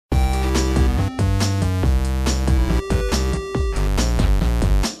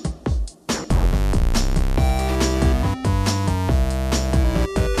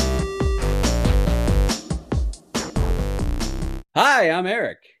Hi, I'm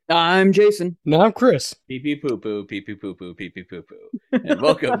Eric. I'm Jason. No, I'm Chris. PeePee PooPoo, PeePee PooPoo, PeePee PooPoo. And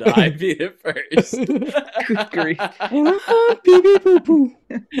welcome to IBIF first. Good grief. PeePee PooPoo.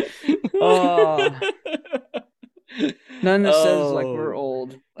 None that says like we're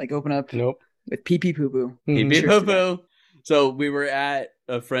old. Like open up Nope. with PeePee PooPoo. PeePee PooPoo. So we were at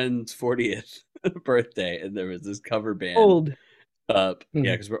a friend's 40th birthday, and there was this cover band Old. up.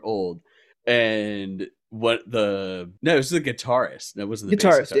 Yeah, because we're old. And it was the guitarist. That wasn't the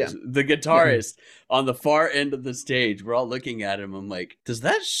Guitarist, bass guitarist. The guitarist on the far end of the stage. We're all looking at him. I'm like, does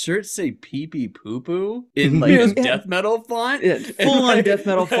that shirt say PeePee PooPoo in like a death metal font? Yeah, full on death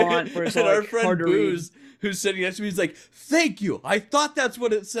metal font. Where it's and like our friend hard to Booze, who's sitting next to me, he's like, "Thank you. I thought that's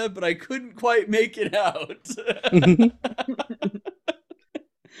what it said, but I couldn't quite make it out."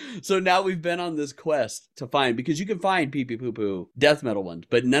 So now we've been on this quest to find, because you can find PeePee PooPoo death metal ones,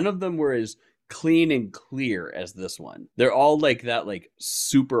 but none of them were as clean and clear as this one. They're all like that, like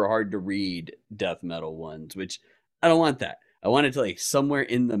super hard to read death metal ones, which I don't want that. I want it to like somewhere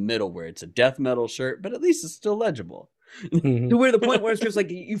in the middle where it's a death metal shirt, but at least it's still legible. To where the point where it's just like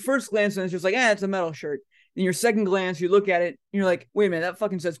you first glance and it's just like, it's a metal shirt. And your second glance, you look at it, and you're like, wait a minute, that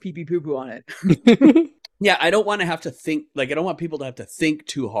fucking says PeePee PooPoo on it. Yeah, I don't want to have to think, like, I don't want people to have to think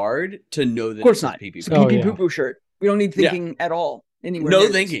too hard to know that. Of course not. PeePee It's a PeePee PooPoo shirt. We don't need thinking at all. Anywhere no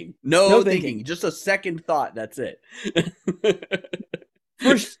thinking. No thinking. Thinking. Just a second thought. That's it.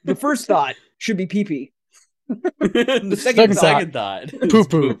 The first thought should be PeePee. The second thought.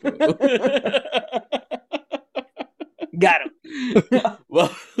 PooPoo. Got him.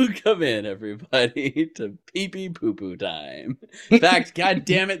 Welcome in, everybody, to PeePee PooPoo time. In fact, god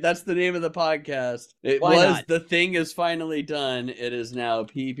damn it, that's the name of the podcast. Why not? The thing is finally done. It is now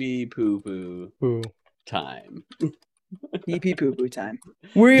PeePee PooPoo time. PeePee PooPoo time.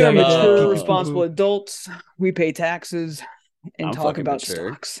 We are mature, responsible adults. We pay taxes and talk about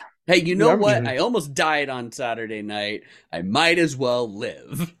stocks. Hey, you know what? I almost died on Saturday night. I might as well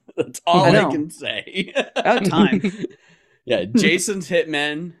live. That's all I can say. About time. Yeah, Jason's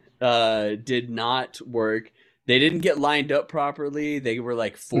hitmen did not work. They didn't get lined up properly. They were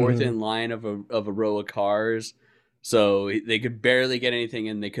like fourth in line of a row of cars. So they could barely get anything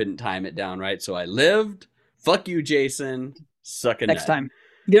and they couldn't time it down right. So I lived. Fuck you, Jason. Suck a next nut. time.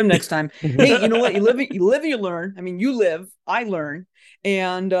 Get him next time. Hey, you know what? You live and you learn. I mean, you live, I learn.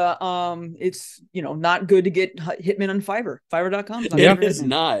 And it's, not good to get hitmen on Fiverr. Fiverr.com. It's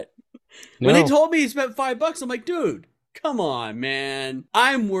not. No. When they told me he spent $5, I'm like, dude, come on, man.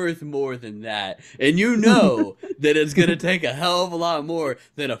 I'm worth more than that. And you know that it's going to take a hell of a lot more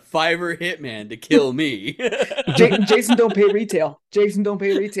than a Fiverr hitman to kill me. Jason don't pay retail. Jason don't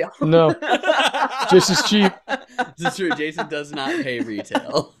pay retail. No. Just as cheap. This is true. Jason does not pay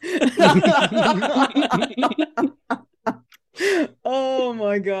retail. Oh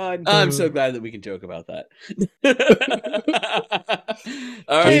my god. I'm so glad that we can joke about that.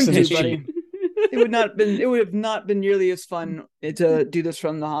 All right, Jason buddy. It would have not been nearly as fun to do this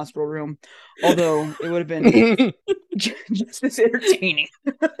from the hospital room, although it would have been just as entertaining.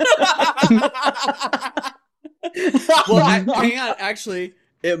 Well, hang on. Actually,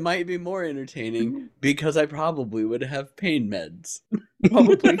 it might be more entertaining because I probably would have pain meds.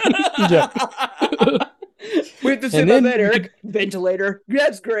 Probably. Yeah. We have to sit on that, Eric. Ventilator.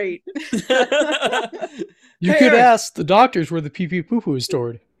 That's great. You could ask the doctors where the PeePee PooPoo is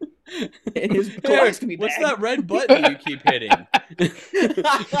stored. In his colostomy What's bag. that red button you keep hitting?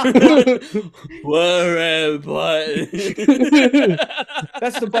 What red button?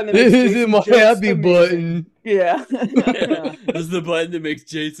 That's the button that This makes is my Jason happy just button. Yeah. This is the button that makes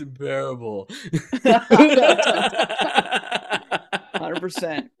Jason bearable.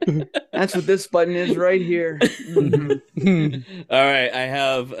 100%. That's what this button is right here. Mm-hmm. All right, I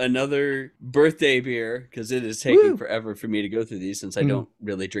have another birthday beer because it is taking forever for me to go through these since I don't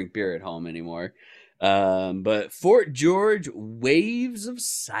really drink beer at home anymore. But Fort George Waves of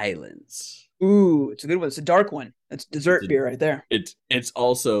Silence. Ooh, it's a good one. It's a dark one. That's dessert beer right there. It's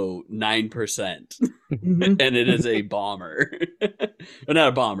also 9%, Mm-hmm. and it is a bomber. Well, not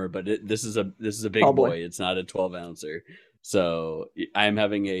a bomber, but this is a big boy. It's not a 12-ouncer. So I'm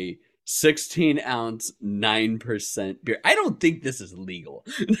having a 16-ounce 9% beer. I don't think this is legal.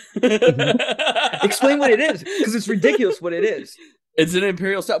 Explain what it is, because it's ridiculous what it is. It's an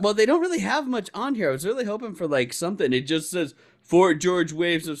imperial stout. Well, they don't really have much on here. I was really hoping for like something. It just says Fort George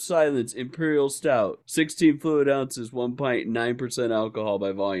Waves of Silence Imperial Stout, 16 fluid ounces, 1.9% alcohol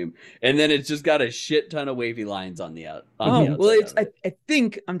by volume, and then it's just got a shit ton of wavy lines on the outside. Well, it's of it. I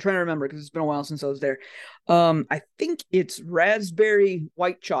think I'm trying to remember because it's been a while since I was there. I think it's raspberry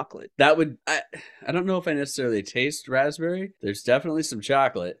white chocolate. That would I don't know if I necessarily taste raspberry. There's definitely some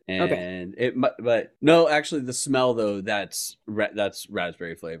chocolate, and it but no, actually the smell though that's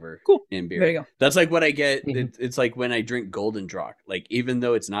raspberry flavor. Cool. In beer. There you go. That's like what I get. It's like when I drink Golden Drac. Like even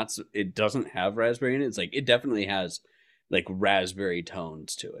though it doesn't have raspberry in it, it's like it definitely has like raspberry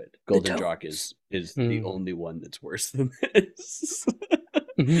tones to it. Golden Drac is the only one that's worse than this.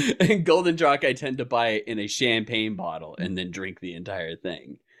 And Golden Drac I tend to buy it in a champagne bottle and then drink the entire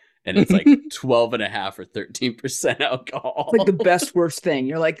thing. And it's like 12.5 or 13% alcohol. It's like the best worst thing.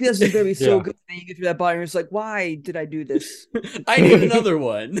 You're like, this is gonna be so good. And you get through that bottle and it's like, why did I do this? I need another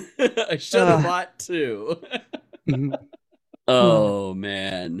one. I should have bought two. Oh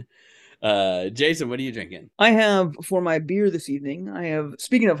man. Jason, what are you drinking? I have for my beer this evening,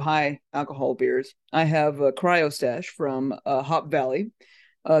 speaking of high alcohol beers, I have a Cryo Stash from Hop Valley.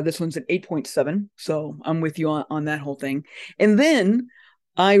 This one's an 8.7, so I'm with you on that whole thing. And then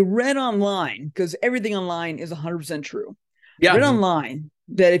I read online, because everything online is 100% true. Yeah. I read online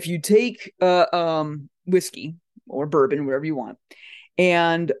that if you take whiskey or bourbon, whatever you want,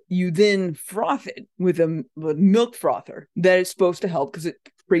 and you then froth it with a milk frother, that it's supposed to help because it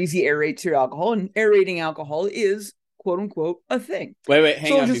crazy aerates your alcohol, and aerating alcohol is quote unquote a thing. Wait,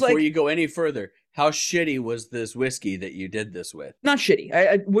 hang on. Before you go any further, how shitty was this whiskey that you did this with? Not shitty.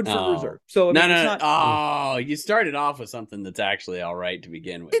 I Woodford Reserve. So no. You started off with something that's actually all right to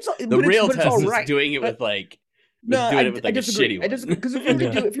begin with. The real test is doing it with like. I disagree. Because if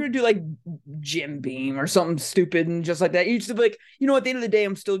you're gonna do like Jim Beam or something stupid and just like that, you just be like, you know, at the end of the day,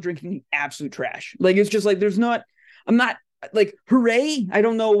 I'm still drinking absolute trash. Like it's just like I'm not like hooray. I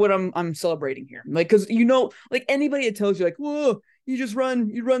don't know what I'm celebrating here. Like because you know, like anybody that tells you like, whoa, you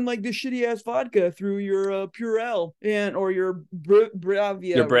run like this shitty ass vodka through your Purell or your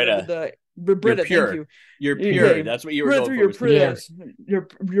Bravia, your Brita. Brita, Pure. Thank you. You're pure. Yeah. That's what you were going through for.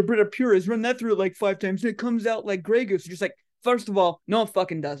 Your Brita Pure is run that through like 5 times and it comes out like Grey Goose. You're just like, first of all, no, it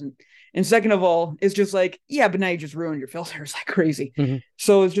fucking doesn't. And second of all, it's just like, yeah, but now you just ruined your filters like crazy.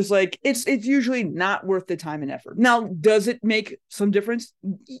 So it's just like, it's usually not worth the time and effort. Now, does it make some difference?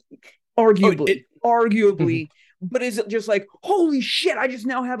 Arguably. But is it just like, holy shit, I just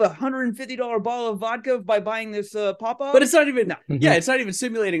now have a $150 bottle of vodka by buying this pop-up? But it's not even, it's not even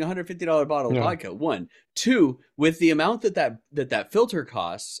simulating a $150 bottle of vodka. 1. 2, with the amount that filter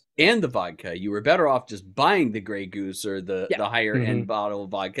costs and the vodka, you were better off just buying the Grey Goose or the higher end bottle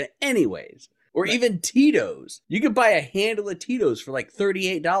of vodka anyways. Or even Tito's. You could buy a handle of Tito's for like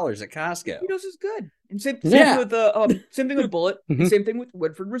 $38 at Costco. Tito's is good. And same thing with Bullet. Same thing with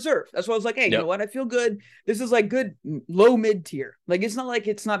Woodford Reserve. That's why I was like, hey, you know what? I feel good. This is like good low mid tier. Like it's not like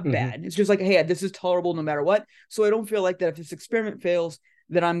it's not bad. It's just like, hey, this is tolerable no matter what. So I don't feel like that if this experiment fails,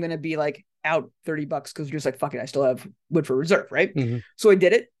 that I'm gonna be like out $30 because you're just like, fuck it, I still have Woodford Reserve, right? So I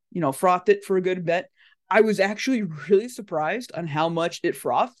did it. You know, frothed it for a good bit. I was actually really surprised on how much it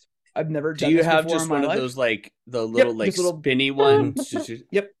frothed. I've never done this before in my life. Do you have just one of those like the little spinny ones?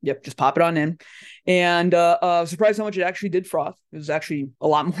 Yep. Just pop it on in. And surprised how much it actually did froth. It was actually a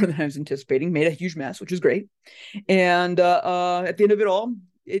lot more than I was anticipating. Made a huge mess, which is great. And at the end of it all,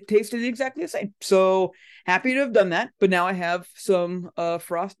 it tasted exactly the same. So happy to have done that. But now I have some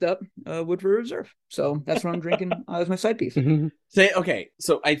frothed up Woodford Reserve. So that's what I'm drinking as my side piece.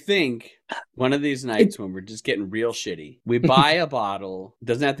 So I think one of these nights when we're just getting real shitty, we buy a bottle.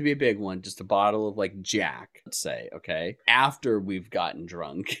 Doesn't have to be a big one, just a bottle of like Jack, let's say, okay? After we've gotten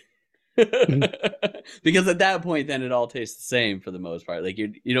drunk. Because at that point then it all tastes the same for the most part. Like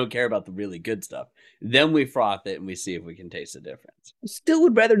you don't care about the really good stuff. Then we froth it and we see if we can taste the difference. I still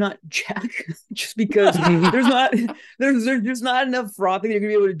would rather not Jack, just because there's not enough frothing you're gonna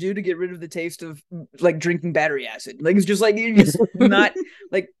be able to do to get rid of the taste of like drinking battery acid. Like it's just like you're just not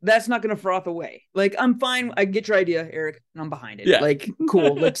like that's not gonna froth away. Like I'm fine. I get your idea, Eric, and I'm behind it. Yeah. Like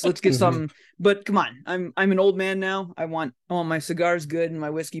cool. Let's get something. But come on, I'm an old man now. I want my cigars good and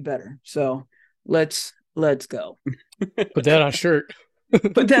my whiskey better. So let's go. Put that on a shirt.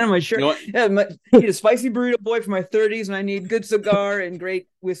 Put that on my shirt. You know I need a spicy burrito boy for my 30s, and I need good cigar and great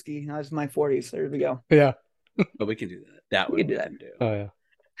whiskey. That's my 40s. There we go. Yeah. But we can do that. We can do that. Oh yeah.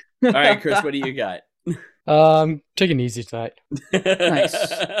 All right, Chris, what do you got? Taking it easy tonight. Nice.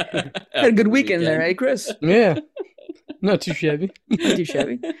 Had a good weekend there, eh, Chris? Yeah. Not too shabby. Not too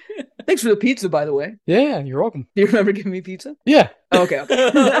shabby. Thanks for the pizza, by the way. Yeah, you're welcome. Do you remember giving me pizza? Yeah. Oh, okay.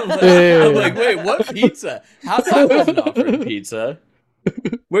 I'm like, wait, what pizza? I wasn't offered pizza.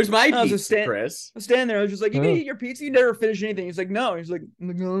 Where's my pizza, Chris? I was standing there. I was just like, you can eat your pizza. You never finish anything. He's like, no. He's like,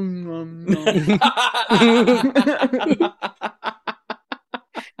 no.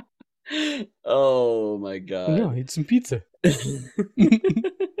 Oh my god. No, eat some pizza.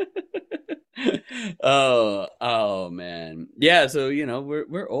 Oh man. Yeah, so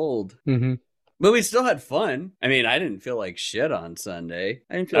we're old. Mm-hmm. But we still had fun. I mean, I didn't feel like shit on Sunday.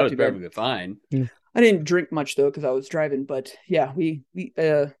 I didn't feel too perfectly fine. I didn't drink much though because I was driving, but yeah, we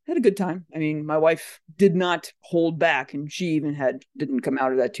had a good time. I mean, my wife did not hold back, and she even didn't come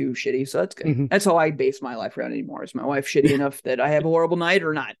out of that too shitty. So that's good. Mm-hmm. That's how I base my life around anymore. Is my wife shitty enough that I have a horrible night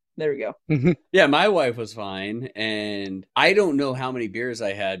or not? There we go. Mm-hmm. Yeah, my wife was fine, and I don't know how many beers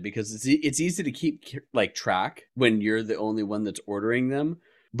I had because it's easy to keep like track when you're the only one that's ordering them.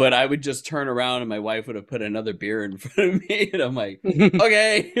 But I would just turn around and my wife would have put another beer in front of me, and I'm like,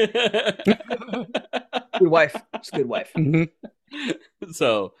 okay. Good wife. It's a good wife. Mm-hmm.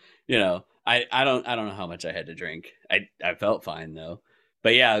 So, I don't know how much I had to drink. I felt fine though.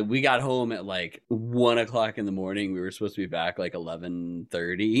 But yeah, we got home at like 1:00 in the morning. We were supposed to be back like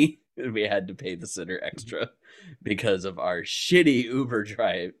 11:30. We had to pay the sitter extra because of our shitty Lyft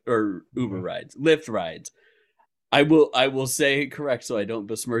rides. I will say correct so I don't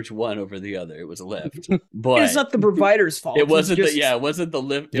besmirch one over the other. It was a Lyft, but it's not the provider's fault. It wasn't the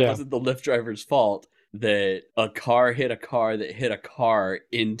Lyft. It wasn't the Lyft driver's fault that a car hit a car that hit a car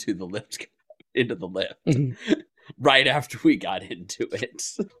into the Lyft. Mm-hmm. Right after we got into it.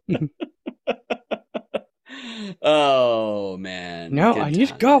 Oh man! No, I need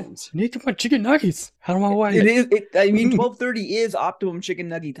to go. I need to put chicken nuggets out of my way. It is. I mean, 12:30 is optimum chicken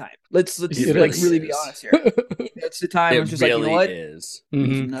nugget time. Let's really be honest here. That's the time. It just really like, is.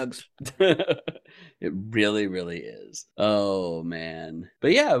 Mm-hmm. Nugs. It really, really is. Oh man!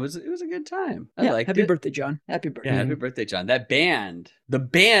 But yeah, it was a good time. I liked it. Happy birthday, John. Happy birthday. Yeah, happy birthday, John. The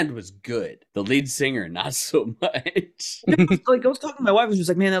band was good. The lead singer, not so much. Like I was talking to my wife, was just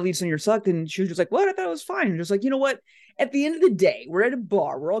like, "Man, that lead singer sucked," and she was just like, "What? I thought it was fine." And just like, you know what? At the end of the day, we're at a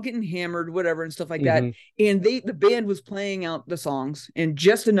bar, we're all getting hammered, whatever, and stuff like that. And the band was playing out the songs, and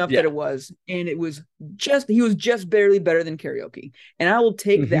just enough that it was, and he was just barely better than karaoke, and I will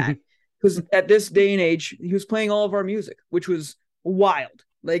take that. Because at this day and age, he was playing all of our music, which was wild.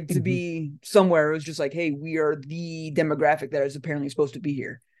 Like to be somewhere, it was just like, hey, we are the demographic that is apparently supposed to be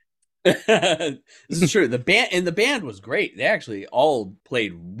here. This is true. The band was great. They actually all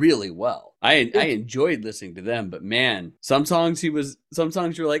played really well. I enjoyed listening to them, but man, some songs you were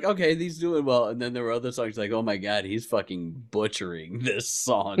like, okay, these doing well, and then there were other songs like, oh my god, he's fucking butchering this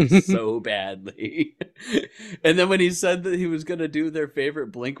song so badly. And then when he said that he was gonna do their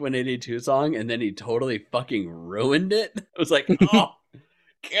favorite Blink-182 song, and then he totally fucking ruined it, I was like, oh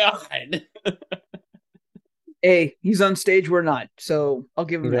god. Hey, he's on stage, we're not, so I'll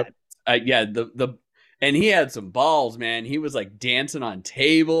give him that. Yeah, and he had some balls, man. He was like dancing on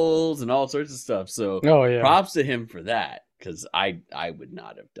tables and all sorts of stuff. So props to him for that, because I would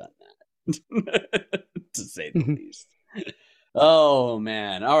not have done that, to say the least. Oh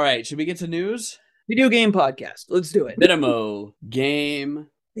man! All right, should we get to news? Video game podcast. Let's do it. Minimo game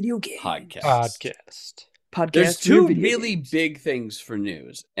video game podcast. There's two really big things for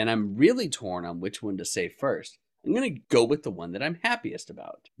news, and I'm really torn on which one to say first. I'm going to go with the one that I'm happiest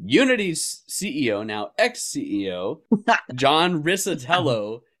about. Unity's CEO, now ex-CEO, John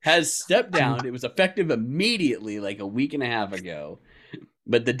Riccitiello, has stepped down. It was effective immediately, like a week and a half ago.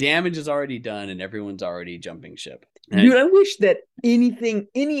 But the damage is already done, and everyone's already jumping ship. Dude, I wish that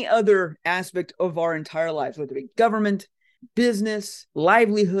any other aspect of our entire lives, whether it be government, business,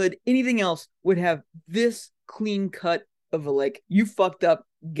 livelihood, anything else, would have this clean cut of a, like, you fucked up,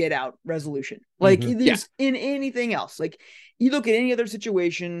 get out resolution. Like there's in anything else. Like you look at any other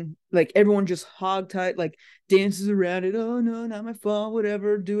situation, like everyone just hogtied, like dances around it. Oh no, not my fault,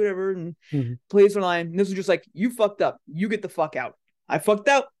 whatever, do whatever, and plays their line. And this was just like, you fucked up, you get the fuck out. I fucked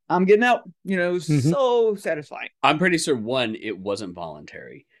out, I'm getting out. It was so satisfying. I'm pretty sure one, it wasn't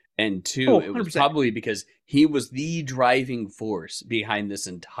voluntary. And two, it was probably because he was the driving force behind this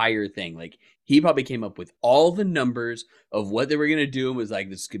entire thing. Like, he probably came up with all the numbers of what they were going to do and was like,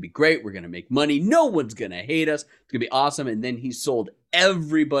 this is going to be great. We're going to make money. No one's going to hate us. It's going to be awesome. And then he sold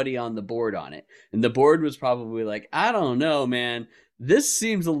everybody on the board on it. And the board was probably like, I don't know, man. This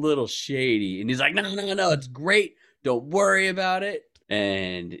seems a little shady. And he's like, no, it's great. Don't worry about it.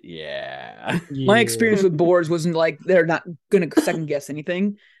 And yeah. My experience with boards wasn't like they're not going to second guess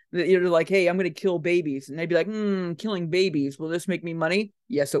anything. You're like, hey, I'm going to kill babies. And they'd be like, killing babies. Will this make me money?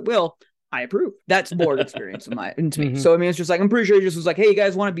 Yes, it will. I approve. That's board experience to me. So, I mean, it's just like, I'm pretty sure he just was like, hey, you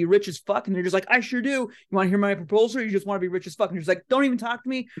guys want to be rich as fuck? And they're just like, I sure do. You want to hear my proposal? Or you just want to be rich as fuck? And you're just like, don't even talk to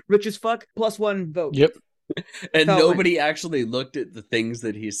me. Rich as fuck, +1 vote. Yep. And nobody actually looked at the things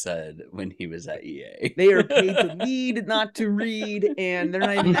that he said when he was at EA. They are paid to lead, not to read, and they're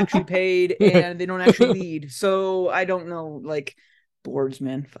not even actually paid, and they don't actually lead. So I don't know, like, boards,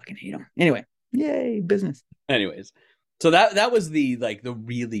 man, fucking hate them. Anyway, yay, business. Anyways, so that was the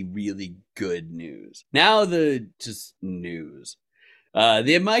really, really good news. Now the just news.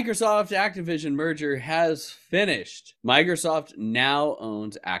 The Microsoft Activision merger has finished. Microsoft now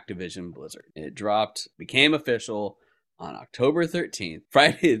owns Activision Blizzard. It became official on October 13th,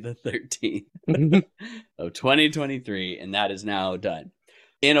 Friday the 13th of 2023, and that is now done.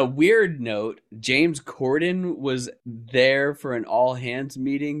 In a weird note, James Corden was there for an all-hands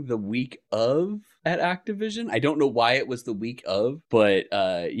meeting the week of at Activision. I don't know why it was the week of, but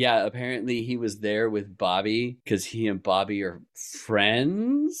yeah, apparently he was there with Bobby because he and Bobby are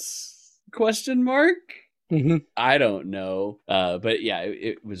friends? ? I don't know. But yeah,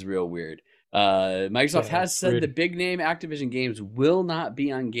 it was real weird. Microsoft has said the big name Activision games will not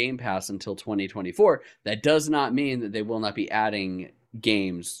be on Game Pass until 2024. That does not mean that they will not be adding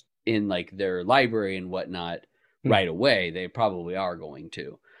games in like their library and whatnot right away. They probably are going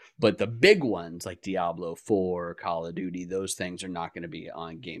to, but the big ones like Diablo 4, Call of Duty, those things are not going to be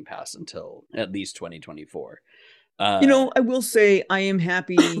on Game Pass until at least 2024. I will say I am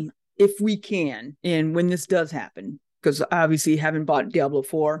happy if we can, and when this does happen, because obviously haven't bought Diablo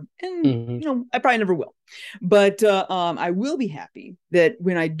 4, and I probably never will. But I will be happy that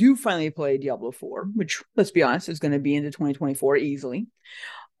when I do finally play Diablo 4, which, let's be honest, is going to be into 2024 easily,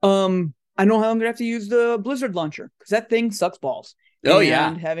 I know how I'm going to have to use the Blizzard launcher, because that thing sucks balls. Oh, and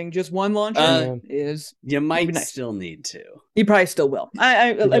yeah. Having just one launcher is... You might still need to. You probably still will.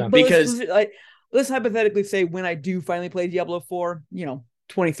 Because... let's hypothetically say when I do finally play Diablo 4,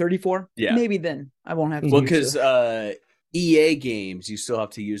 2034, maybe then I won't have to. Well, because EA games, you still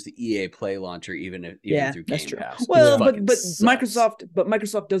have to use the EA Play launcher even through Game Pass. Well, but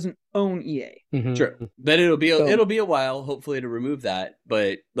Microsoft doesn't own EA. True, but it'll be a while, hopefully, to remove that.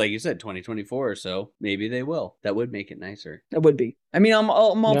 But like you said, 2024 or so, maybe they will. That would make it nicer. That would be. I mean, I'm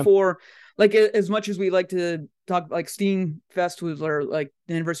all for, like, as much as we like to talk, like Steam Fest was, or like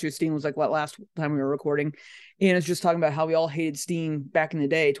the anniversary of Steam was like what last time we were recording, and it's just talking about how we all hated Steam back in the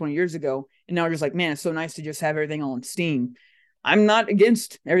day 20 years ago, and now we're just like, man, it's so nice to just have everything all on Steam. I'm not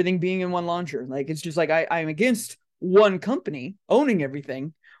against everything being in one launcher. Like, it's just like I'm against one company owning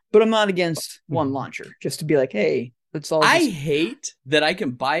everything, but I'm not against one launcher. Just to be like, hey, let's all. I hate that I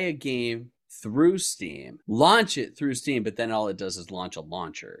can buy a game through Steam, launch it through Steam, but then all it does is launch a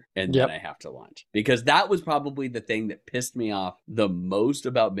launcher, and then I have to launch. Because that was probably the thing that pissed me off the most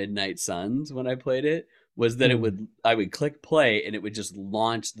about Midnight Suns when I played it, was that I would click play and it would just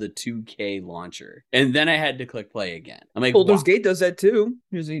launch the 2K launcher, and then I had to click play again. I'm like, Baldur's Gate does that too.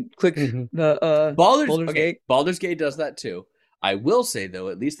 You click the Baldur's Gate. Baldur's Gate does that too. I will say though,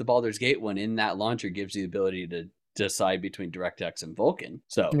 at least the Baldur's Gate one in that launcher gives you the ability to decide between DirectX and Vulkan.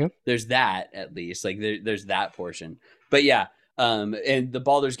 So there's that, at least. Like there's that portion. But yeah, and the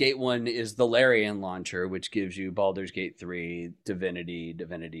Baldur's Gate one is the Larian launcher, which gives you Baldur's Gate 3,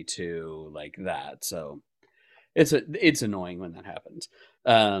 Divinity 2, like that. So it's annoying when that happens.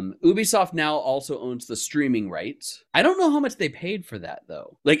 Ubisoft now also owns the streaming rights. I don't know how much they paid for that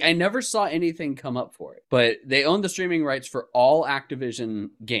though. Like, I never saw anything come up for it, but they own the streaming rights for all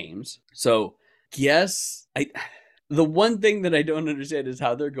Activision games. So the one thing that I don't understand is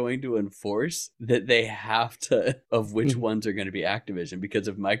how they're going to enforce that they have to, of which ones are going to be Activision. Because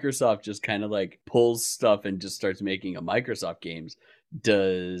if Microsoft just kind of like pulls stuff and just starts making a Microsoft games,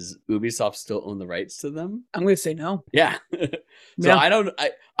 does Ubisoft still own the rights to them? I'm going to say no. Yeah. So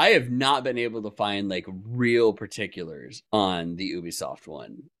I have not been able to find like real particulars on the Ubisoft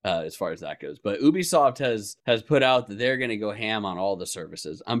one as far as that goes. But Ubisoft has put out that they're going to go ham on all the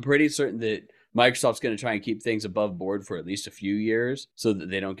services. I'm pretty certain that Microsoft's going to try and keep things above board for at least a few years so that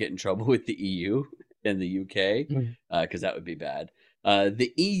they don't get in trouble with the EU and the UK, because that would be bad.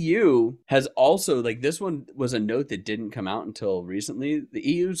 The EU has also, like, this one was a note that didn't come out until recently. The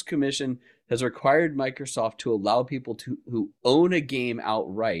EU's commission has required Microsoft to allow people who own a game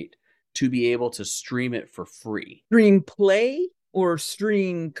outright to be able to stream it for free. Stream play or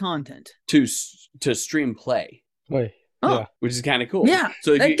stream content? To stream play. Wait. Oh. Yeah. Which is kind of cool. Yeah,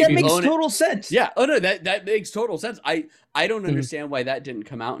 so that makes total sense. Yeah. Oh no, that makes total sense. I don't understand why that didn't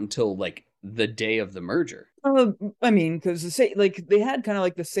come out until like the day of the merger. I mean, because like they had kind of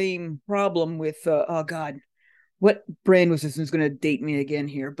like the same problem with oh god, what brand was this? Who's gonna date me again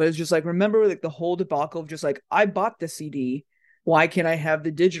here? But it's just like, remember like the whole debacle of just like, I bought the CD, why can't I have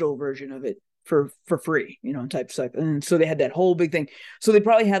the digital version of it for free? You know, type stuff. And so they had that whole big thing. So they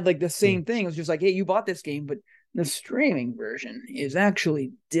probably had like the same thing. It was just like, hey, you bought this game, but the streaming version is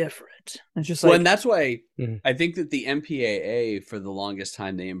actually different. It's just like, and that's why I think that the MPAA for the longest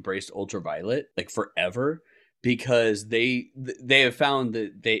time they embraced ultraviolet like forever, because they have found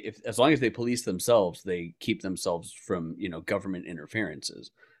that as long as they police themselves, they keep themselves from, you know, government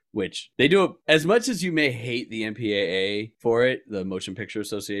interferences, which they do. As much as you may hate the MPAA for it, the Motion Picture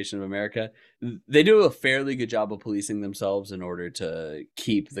Association of America, they do a fairly good job of policing themselves in order to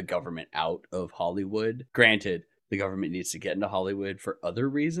keep the government out of Hollywood. Granted, the government needs to get into Hollywood for other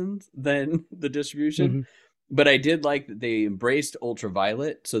reasons than the distribution. But I did like that they embraced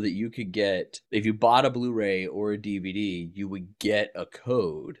ultraviolet so that you could get, if you bought a Blu-ray or a DVD, you would get a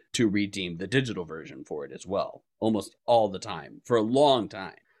code to redeem the digital version for it as well. Almost all the time, for a long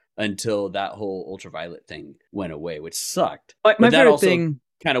time, until that whole ultraviolet thing went away, which sucked. my but that favorite also thing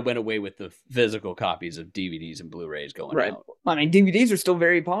kind of went away with the physical copies of DVDs and Blu-rays going out. I mean, DVDs are still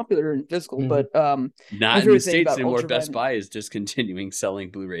very popular in physical, but not in the States anymore. Best Buy is discontinuing selling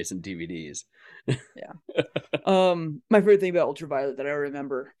Blu-rays and DVDs. Yeah. My favorite thing about ultraviolet that I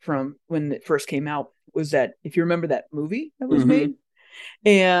remember from when it first came out was that, if you remember that movie that was made,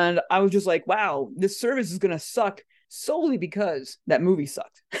 and I was just like, wow, this service is gonna suck solely because that movie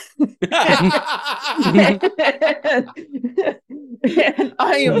sucked. And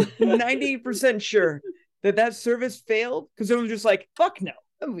I am 98% sure that service failed because it was just like, fuck no,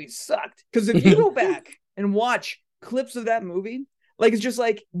 that movie sucked. Because if you go back and watch clips of that movie, like, it's just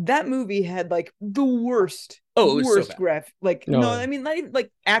like, that movie had like the worst so graph. Like, no, I mean, not even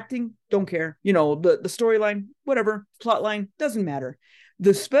like acting, don't care. You know, the storyline, whatever, plot line, doesn't matter.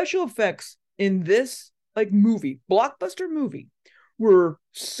 The special effects in this like movie, blockbuster movie, were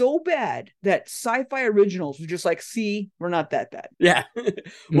so bad that Sci-Fi Originals was just like, see, we're not that bad. Yeah.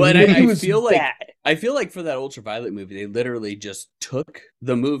 Well, and I feel like bad. I feel like for that ultraviolet movie, they literally just took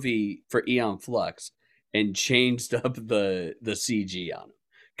the movie for Aeon Flux and changed up the CG on them,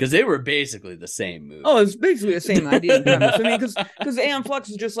 because they were basically the same movie. Oh, it's basically the same idea and premise. I mean, because Aeon Flux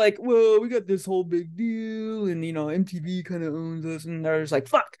is just like, well, we got this whole big deal, and you know, MTV kind of owns us, and they're just like,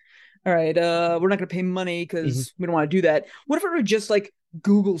 fuck. All right, we're not gonna pay money because we don't want to do that. What if it were just like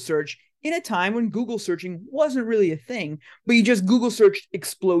Google search in a time when Google searching wasn't really a thing, but you just Google searched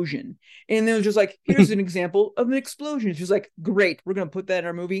explosion, and then it was just like, here's an example of an explosion. It's just like, great, we're gonna put that in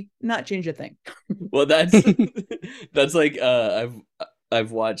our movie, not change a thing. Well, that's like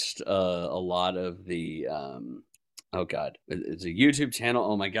I've watched a lot of the oh god, it's a YouTube channel.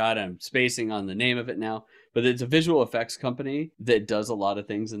 Oh my god, I'm spacing on the name of it now. But it's a visual effects company that does a lot of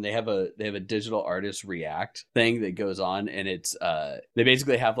things, and they have a digital artist react thing that goes on, and it's they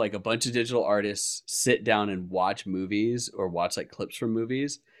basically have like a bunch of digital artists sit down and watch movies or watch like clips from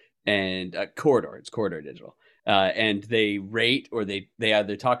movies, and it's Corridor Digital. And they rate, or they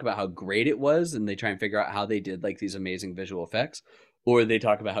either talk about how great it was and they try and figure out how they did like these amazing visual effects, or they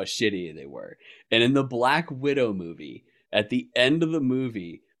talk about how shitty they were. And in the Black Widow movie, at the end of the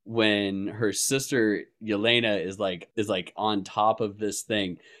movie, when her sister Yelena is like on top of this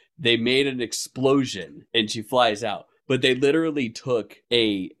thing, they made an explosion and she flies out. But they literally took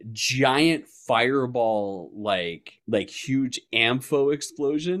a giant fireball, like huge ampho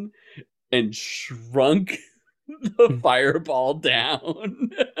explosion, and shrunk the fireball down.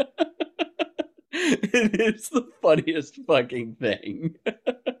 It's the funniest fucking thing.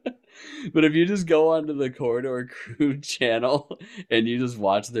 But if you just go onto the Corridor Crew channel and you just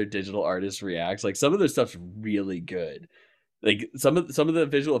watch their digital artists react, like some of their stuff's really good. Like some of the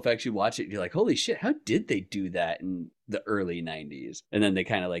visual effects, you watch it and you're like, holy shit, how did they do that in the early 90s? And then they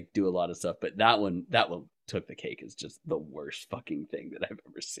kind of like do a lot of stuff, but that one took the cake. Is just the worst fucking thing that I've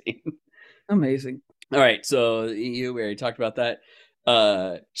ever seen. Amazing. All right, so we already talked about that.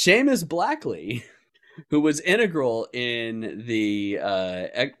 Seamus Blackley, who was integral in the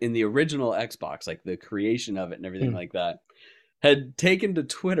original Xbox, like the creation of it and everything like that, had taken to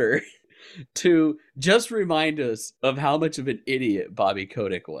Twitter to just remind us of how much of an idiot Bobby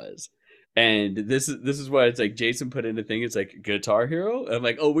Kotick was. And this is why it's like Jason put in a thing. It's like Guitar Hero. And I'm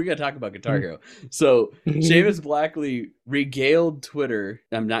like, oh, we're gonna talk about Guitar Hero. So Seamus Blackley regaled Twitter.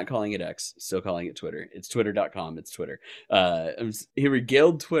 I'm not calling it X, still calling it Twitter. It's twitter.com. It's Twitter. He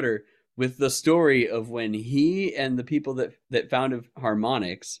regaled Twitter with the story of when he and the people that founded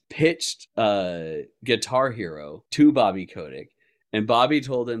Harmonix pitched Guitar Hero to Bobby Kotick. And Bobby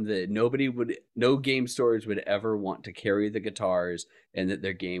told him that no game stores would ever want to carry the guitars and that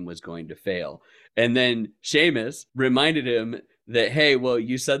their game was going to fail. And then Seamus reminded him that, hey, well,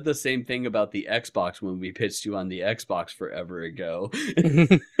 you said the same thing about the Xbox when we pitched you on the Xbox forever ago.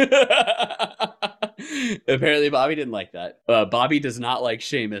 Apparently Bobby didn't like that. Bobby does not like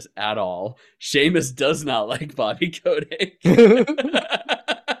Seamus at all. Seamus does not like Bobby Kotick.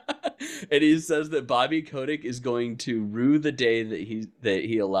 And he says that Bobby Kotick is going to rue the day that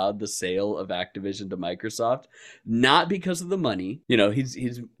he allowed the sale of Activision to Microsoft, not because of the money. You know,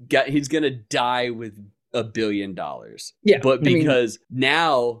 he's gonna die with $1 billion. Yeah, but because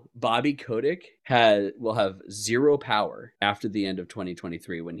now Bobby Kotick will have zero power after the end of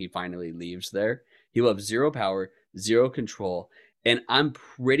 2023 when he finally leaves there. He will have zero power, zero control. And I'm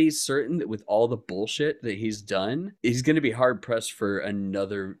pretty certain that with all the bullshit that he's done, he's going to be hard pressed for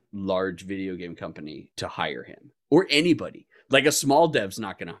another large video game company to hire him, or anybody. Like a small dev's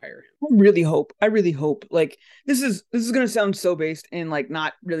not going to hire him. I really hope. Like this is going to sound so based and like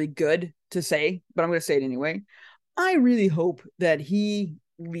not really good to say, but I'm going to say it anyway. I really hope that he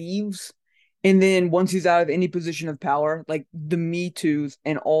leaves, and then once he's out of any position of power, like the Me Too's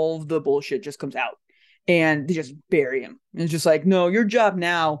and all of the bullshit just comes out. And they just bury him. And it's just like, no, your job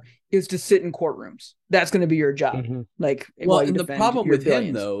now is to sit in courtrooms. That's going to be your job. Mm-hmm. Like, well, and the problem with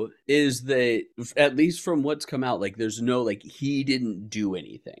him though is that at least from what's come out, like there's no like he didn't do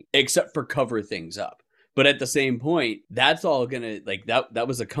anything except for cover things up. But at the same point, that's all gonna like that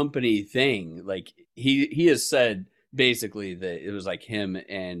was a company thing. Like he has said basically that it was like him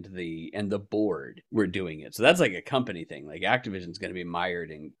and the board were doing it. So that's like a company thing. Like Activision's going to be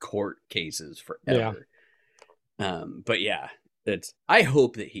mired in court cases forever. Yeah. But yeah, I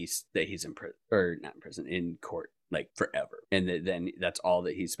hope that he's in prison, or not in prison, in court, like forever. And then that's all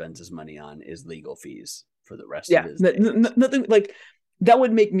that he spends his money on is legal fees for the rest of his days. Nothing like that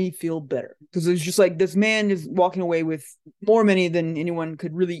would make me feel better, because it's just like this man is walking away with more money than anyone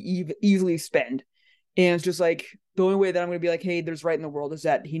could really easily spend. And it's just like the only way that I'm going to be like, hey, there's right in the world is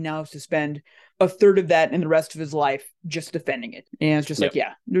that he now has to spend a third of that in the rest of his life just defending it. And it's just like,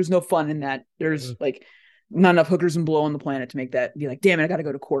 yeah, there's no fun in that. There's like not enough hookers and blow on the planet to make that be like, damn it, I got to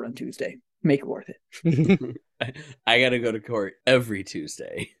go to court on Tuesday. Make it worth it. I got to go to court every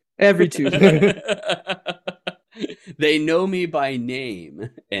Tuesday. Every Tuesday. They know me by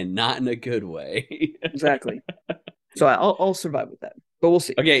name and not in a good way. Exactly. So I'll survive with that. But we'll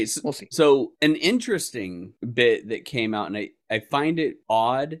see. Okay, we'll see. So an interesting bit that came out, and I find it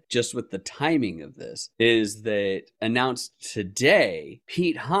odd just with the timing of this, is that announced today,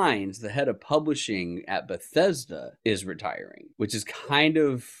 Pete Hines, the head of publishing at Bethesda, is retiring, which is kind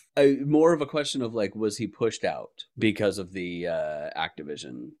of more of a question of like, was he pushed out because of the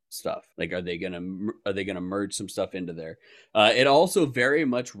Activision stuff? Like, are they gonna merge some stuff into there? It also very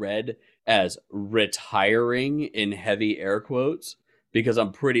much read as retiring in heavy air quotes, because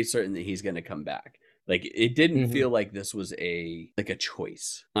I'm pretty certain that he's going to come back. Like, it didn't feel like this was a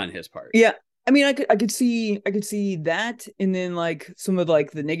choice on his part. Yeah. I mean, I could see that. And then like some of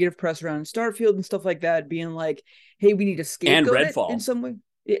like the negative press around Starfield and stuff like that being like, hey, we need to scapegoat and Redfall it in some way.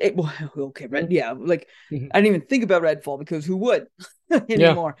 Well, okay. Yeah. Like I didn't even think about Redfall, because who would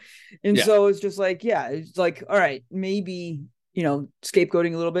anymore? And so it's just like, yeah, it's like, all right, maybe, you know,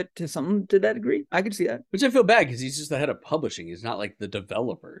 scapegoating a little bit to something to that degree. I could see that. Which I feel bad, because he's just the head of publishing. He's not like the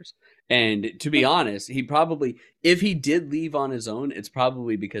developers. And to be honest, he probably, if he did leave on his own, it's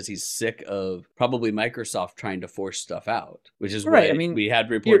probably because he's sick of probably Microsoft trying to force stuff out, which is right. I mean, we had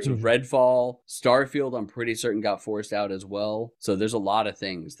reports of Redfall, Starfield, I'm pretty certain got forced out as well. So there's a lot of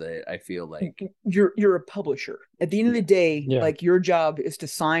things that I feel like you're a publisher. At the end of the day, like your job is to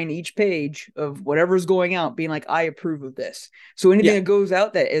sign each page of whatever's going out, being like, I approve of this. So anything that goes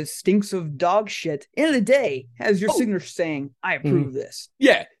out that is stinks of dog shit, end of the day has your signature saying, I approve of this.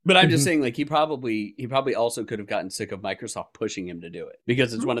 Yeah. But I'm just saying, like, he probably also could have gotten sick of Microsoft pushing him to do it,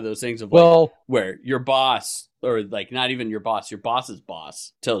 because it's one of those things of like, where your boss, or like not even your boss's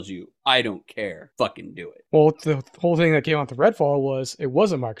boss tells you, I don't care, fucking do it. Well, the whole thing that came out to Redfall was it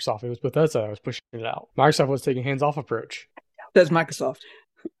wasn't Microsoft, it was Bethesda that was pushing it out. Microsoft was taking a hands-off approach. That's Microsoft.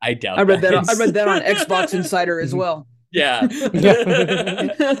 I doubt. I read that on Xbox Insider as well. Yeah. I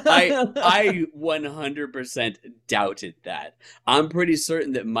 100% doubted that. I'm pretty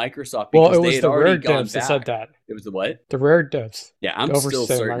certain that Microsoft, because it was the Rare devs that said that. It was the what? The Rare devs. Yeah, I'm still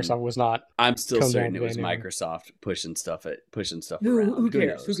certain Microsoft was not. I'm still certain it was Microsoft pushing stuff around. Who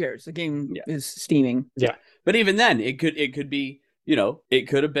cares? Who cares? The game is steaming. Yeah. But even then, it could be, you know, it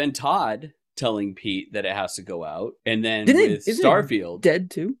could have been Todd telling Pete that it has to go out. And then Isn't Starfield it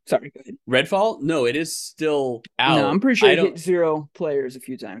dead too? Sorry, go ahead. Redfall? No, it is still out. No, I'm pretty sure it hit 0 players a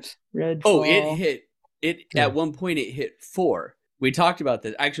few times. Redfall. Oh, at one point it hit 4. We talked about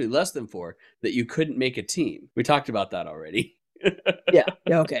this, actually less than 4, that you couldn't make a team. We talked about that already. Yeah,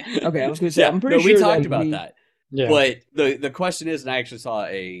 okay. I was going to say, I'm pretty sure we talked about that. Yeah. But the question is, and I actually saw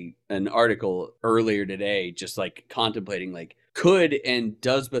an article earlier today, just like contemplating, like, could and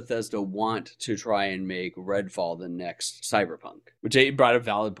does Bethesda want to try and make Redfall the next Cyberpunk? Which they brought up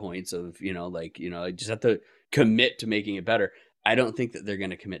valid points of, I just have to commit to making it better. I don't think that they're going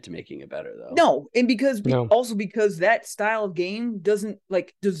to commit to making it better, though. No, and also because that style of game doesn't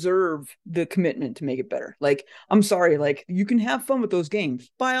like deserve the commitment to make it better. Like, I'm sorry, like you can have fun with those games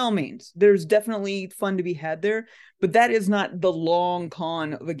by all means. There's definitely fun to be had there, but that is not the long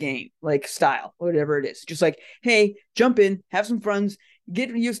con of a game, like style, whatever it is. Just like, hey, jump in, have some friends, get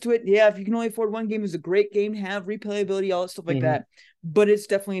used to it. Yeah, if you can only afford one game, it's a great game to have, replayability, all that stuff like that. But it's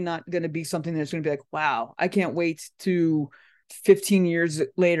definitely not going to be something that's going to be like, wow, I can't wait to 15 years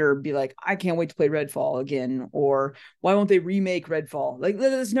later be like, I can't wait to play Redfall again, or why won't they remake Redfall? Like,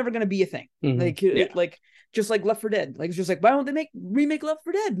 that's never going to be a thing. Like just like Left 4 Dead, like it's just like, why don't they remake Left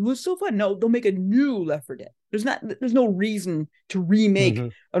 4 Dead? It was so fun. No, they'll make a new Left 4 Dead. There's no reason to remake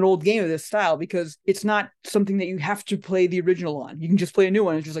an old game of this style, because it's not something that you have to play the original on. You can just play a new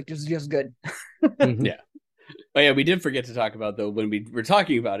one. It's just like, this is just good. Yeah. Oh yeah, we did forget to talk about, though, when we were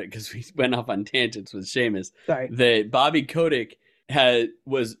talking about it, because we went off on tangents with Seamus, that Bobby Kotick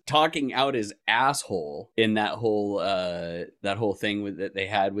was talking out his asshole in that whole thing that they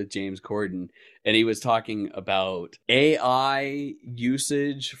had with James Corden, and he was talking about AI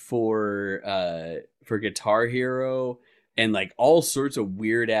usage for Guitar Hero and like all sorts of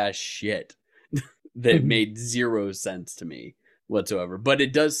weird ass shit that made zero sense to me whatsoever. But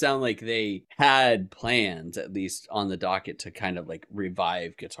it does sound like they had plans, at least on the docket, to kind of like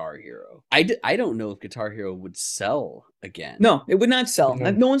revive Guitar Hero. I don't know if Guitar Hero would sell again. No, it would not sell.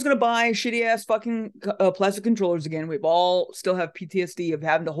 No one's gonna buy shitty ass fucking plastic controllers again. We've all still have PTSD of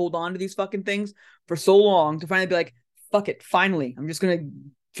having to hold on to these fucking things for so long to finally be like, fuck it, finally, I'm just gonna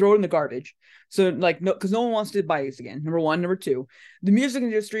throw it in the garbage. So like, no, because no one wants to buy these again. Number one. Number two, the music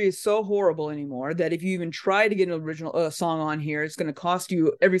industry is so horrible anymore that if you even try to get an original song on here, it's going to cost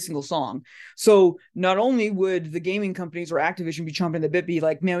you every single song. So not only would the gaming companies or Activision be chomping the bit, be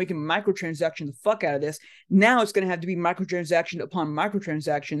like, man, we can microtransaction the fuck out of this. Now it's going to have to be microtransaction upon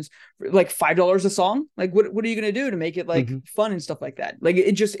microtransactions for like $5 a song. Like, what are you going to do to make it like fun and stuff like that? Like,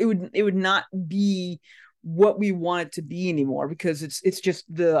 it would not be what we want it to be anymore, because it's just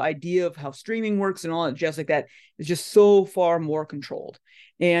the idea of how streaming works and all that jazz like that is just so far more controlled.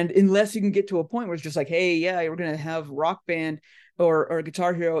 And unless you can get to a point where it's just like, hey, yeah, we're gonna have Rock Band or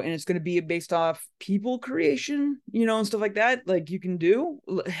Guitar Hero, and it's gonna be based off people creation, and stuff like that, like you can do,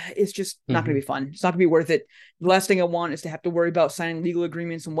 it's just not gonna be fun. It's not gonna be worth it. The last thing I want is to have to worry about signing legal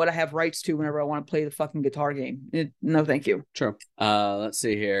agreements and what I have rights to whenever I want to play the fucking guitar game. No, thank you. True. Let's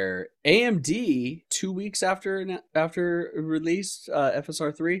see here. AMD, 2 weeks after release,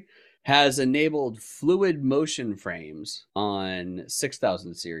 FSR 3 has enabled fluid motion frames on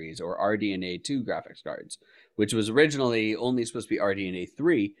 6000 series or RDNA 2 graphics cards, which was originally only supposed to be RDNA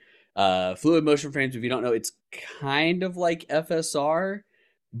 3. Fluid motion frames, if you don't know, it's kind of like FSR,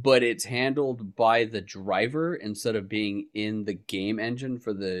 but it's handled by the driver instead of being in the game engine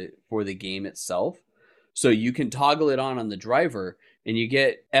for the game itself. So you can toggle it on the driver, and you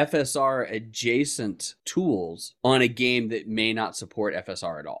get FSR adjacent tools on a game that may not support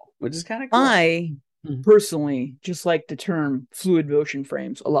FSR at all, which is kind of cool. I personally just like the term fluid motion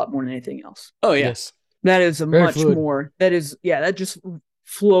frames a lot more than anything else. Oh, yes. That is that just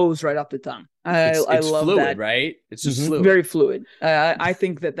flows right off the tongue. I love fluid, that. Right? It's just fluid. Very fluid. I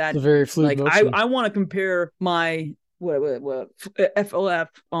think that it's a very fluid motion. I want to compare my FLF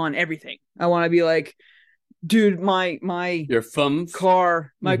on everything. I want to be like, dude, my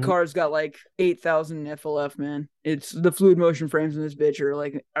car's got like 8,000 FLF, man. It's the fluid motion frames in this bitch are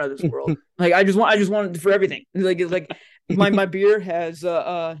like out of this world. Like I just want it for everything. Like my beer has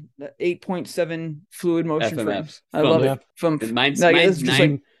 8.7 fluid motion FMF. frames. I love it. Mine's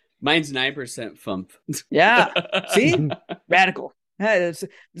 9% FUMP. Yeah. See? Radical. This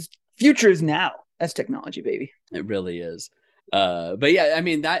future is now. That's technology, baby. It really is. But yeah, I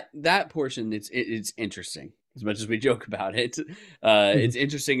mean that portion it's interesting. as much as we joke about it. It's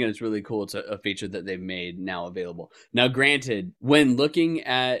interesting, and it's really cool. It's a feature that they've made now available. Now, granted, when looking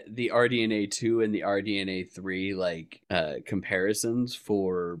at the RDNA 2 and the RDNA 3 like comparisons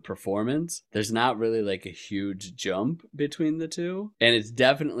for performance, there's not really like a huge jump between the two, and it's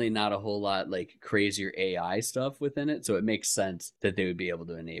definitely not a whole lot like crazier AI stuff within it. So it makes sense that they would be able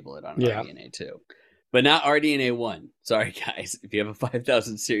to enable it on RDNA 2. But not RDNA 1. Sorry, guys. If you have a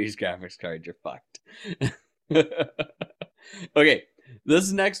 5000 series graphics card, you're fucked. Okay,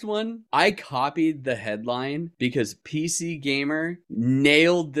 this next one, I copied the headline because PC Gamer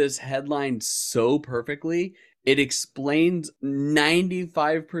nailed this headline so perfectly. It explains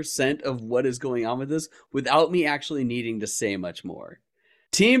 95% of what is going on with this without me actually needing to say much more.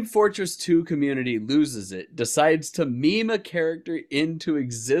 Team Fortress 2 community loses it, decides to meme a character into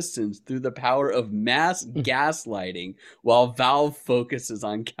existence through the power of mass gaslighting while Valve focuses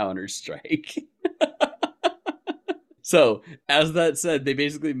on Counter-Strike. So, as that said, they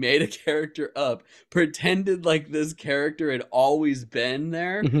basically made a character up, pretended like this character had always been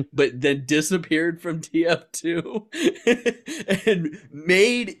there, but then disappeared from TF2 and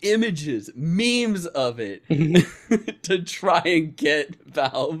made images, memes of it to try and get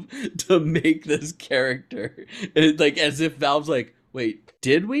Valve to make this character. And like, as if Valve's like, wait,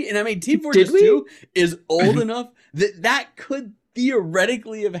 did we? And I mean, Team Fortress 2 is old enough that that could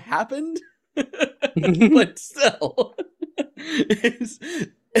theoretically have happened. But still,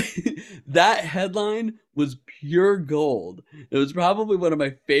 that headline was pure gold. It was probably one of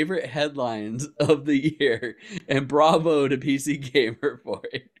my favorite headlines of the year, and bravo to PC Gamer for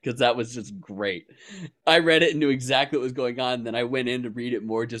it, because that was just great. I read it and knew exactly what was going on, and then I went in to read it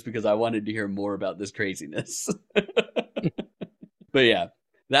more just because I wanted to hear more about this craziness. But yeah,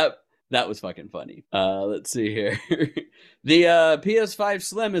 that was fucking funny. Let's see here. The PS5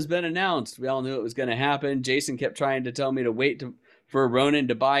 Slim has been announced. We all knew it was going to happen. Jason kept trying to tell me to wait for Ronan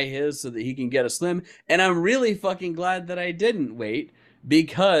to buy his so that he can get a Slim. And I'm really fucking glad that I didn't wait,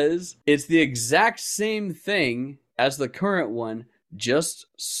 because it's the exact same thing as the current one, just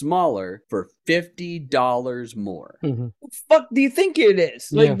smaller for $50 more. What the fuck do you think it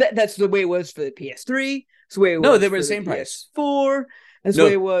is? Like that's the way it was for the PS3. It's the way it was. No, they were the same price. PS4. That's the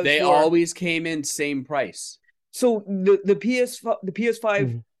way it was. They always came in same price. So the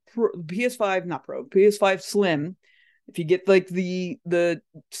PS5 Pro, PS5 not Pro, PS5 Slim, if you get like the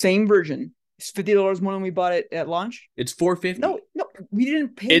same version, it's $50 more than we bought it at launch. It's $450. No, we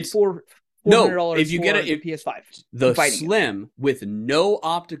didn't pay $400 if you get a PS5. The Slim with no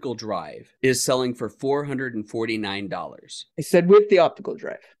optical drive is selling for $449. I said with the optical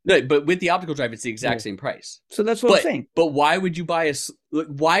drive. No, but with the optical drive, it's the exact same price. So that's what I'm saying. But why would you buy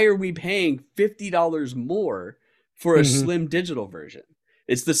why are we paying $50 more for a Slim digital version?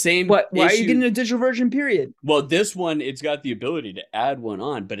 It's the same. Why are you getting a digital version, period? Well, this one, it's got the ability to add one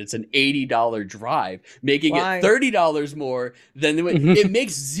on, but it's an $80 drive, making it $30 more than it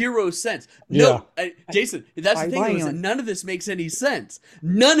makes zero sense. No, Jason, that's the thing, is that none of this makes any sense.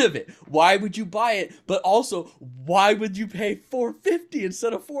 None of it. Why would you buy it? But also, why would you pay $450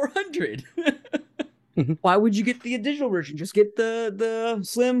 instead of $400? Why would you get the digital version? Just get the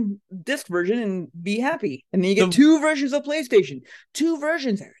Slim disc version and be happy. And then you get two versions of PlayStation. Two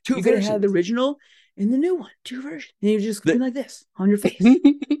versions there. You could have the original and the new one. Two versions. And you just go like this on your face.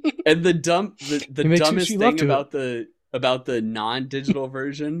 And the dumbest thing about the non-digital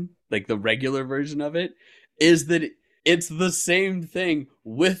version, like the regular version of it, is that it's the same thing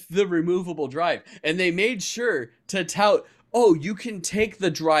with the removable drive. And they made sure to tout, oh, you can take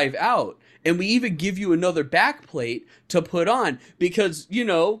the drive out. And we even give you another back plate to put on because,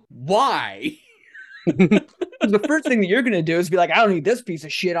 why? The first thing that you're going to do is be like, I don't need this piece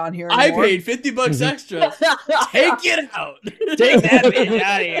of shit on here anymore. I paid $50 extra. Take it out. Take that bitch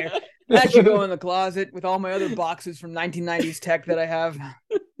out of here. That should go in the closet with all my other boxes from 1990s tech that I have.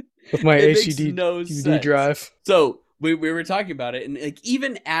 With my HD drive. So we were talking about it, and like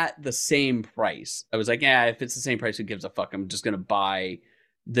even at the same price, I was like, if it's the same price, who gives a fuck? I'm just going to buy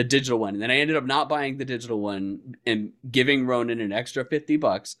the digital one. And then I ended up not buying the digital one and giving Ronan an extra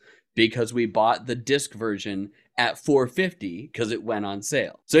 $50 because we bought the disc version at $450 because it went on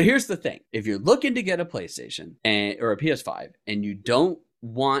sale. So here's the thing. If you're looking to get a PlayStation or a PS5 and you don't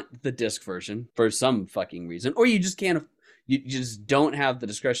want the disc version for some fucking reason, or you just can't, you just don't have the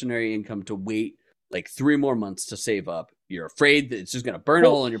discretionary income to wait like 3 more months to save up, you're afraid that it's just going to burn a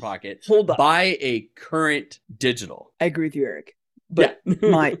hole in your pocket, buy a current digital. I agree with you, Eric. But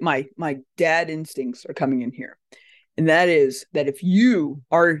my dad instincts are coming in here. And that is that if you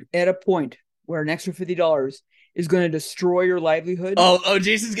are at a point where an extra $50 is going to destroy your livelihood. Oh,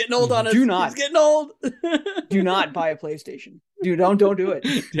 Jason's getting old on us. Do not. He's getting old. Do not buy a PlayStation. Dude, don't do it.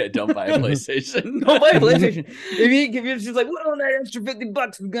 Yeah, don't buy a PlayStation. Don't buy a PlayStation. If you're just like, well, that extra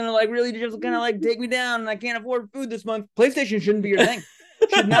 $50 is gonna like really just kind of like take me down, and I can't afford food this month. PlayStation shouldn't be your thing.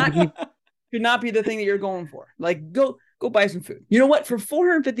 Should not be the thing that you're going for. Like, go buy some food. You know what? For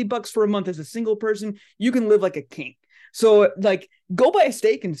 $450 for a month as a single person, you can live like a king. So like, go buy a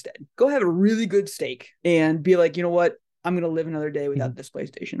steak instead. Go have a really good steak and be like, you know what? I'm going to live another day without this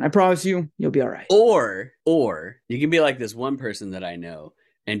PlayStation. I promise you'll be all right. Or you can be like this one person that I know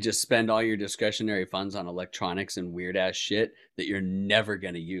and just spend all your discretionary funds on electronics and weird ass shit that you're never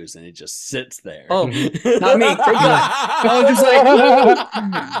going to use. And it just sits there. Oh, not me. I was just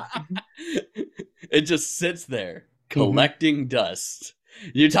like, it just sits there collecting dust.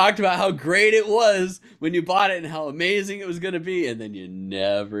 You talked about how great it was when you bought it and how amazing it was going to be, and then you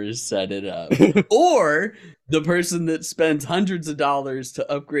never set it up. Or the person that spends hundreds of dollars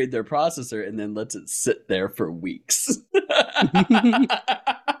to upgrade their processor and then lets it sit there for weeks.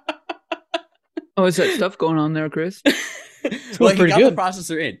 Oh, is that stuff going on there, Chris? Well, he got the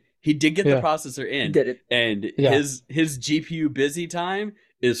processor in. He did get the processor in. He did it. And his GPU busy time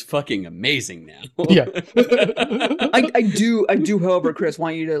is fucking amazing now. Yeah. I do, however, Chris,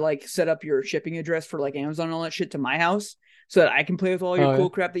 want you to like set up your shipping address for like Amazon and all that shit to my house so that I can play with all your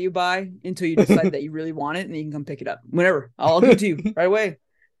cool crap that you buy until you decide that you really want it, and then you can come pick it up whenever. I'll give it to you right away.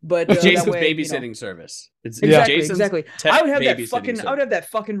 But Jason's babysitting service. It's exactly. I would have that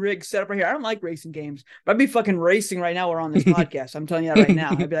fucking rig set up right here. I don't like racing games, but I'd be fucking racing right now. We're on this podcast. I'm telling you that right now.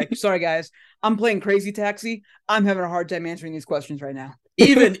 I'd be like, sorry guys, I'm playing Crazy Taxi. I'm having a hard time answering these questions right now.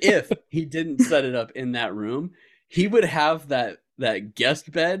 Even if he didn't set it up in that room, he would have that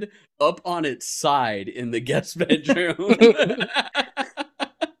guest bed up on its side in the guest bedroom.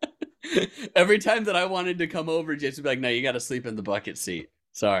 Every time that I wanted to come over, Jason would be like, no, you got to sleep in the bucket seat.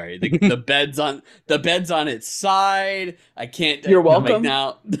 Sorry, the bed's on its side. I can't. You're welcome.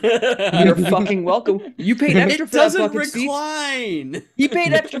 Now. You're fucking welcome. You paid extra for that bucket recline. Seat. You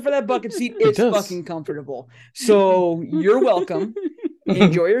paid extra for that bucket seat. It's fucking comfortable. So you're welcome.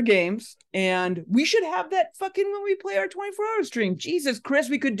 Enjoy your games, and we should have that fucking when we play our 24-hour stream. Jesus, Chris,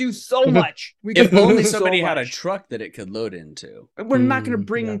 we could do so much. If only somebody had a truck that it could load into. We're not going to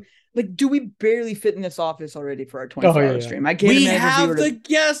bring. Like, do we barely fit in this office already for our 24-hour stream? I can't imagine. We have the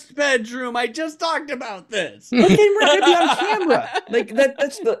guest bedroom. I just talked about this. Okay, we're not gonna be on camera. Like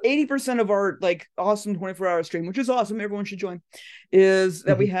that's the 80% of our like awesome 24-hour stream, which is awesome. Everyone should join. Is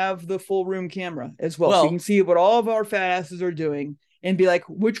that we have the full room camera as well, so you can see what all of our fat asses are doing and be like,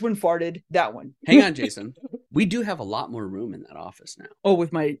 which one farted? That one. Hang on, Jason. We do have a lot more room in that office now. Oh,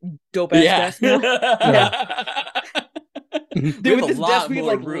 with my dope ass desk now. Yeah. Dude, with this desk, we have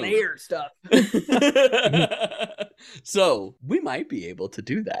like layer stuff. So we might be able to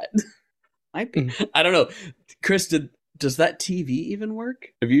do that. Might be. I don't know. Chris, does that TV even work?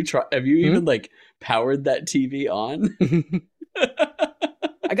 Have you even like powered that TV on?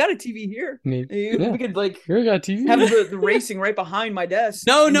 I got a TV here. We could like here got a TV. Have the racing right behind my desk.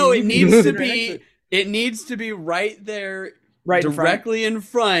 No, it needs to be. It needs to be right there. Right directly in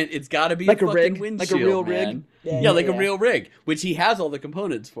front. It's got to be like a rig, windshield, like a real man. rig. Yeah, a real rig, which he has all the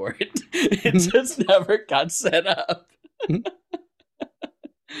components for it. It just never got set up.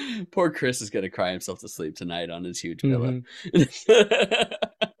 Poor Chris is going to cry himself to sleep tonight on his huge pillow.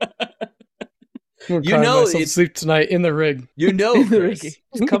 You know, it's sleep tonight in the rig. You know, Chris.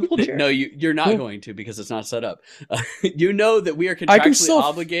 No, you're not going to because it's not set up. You know that we are contractually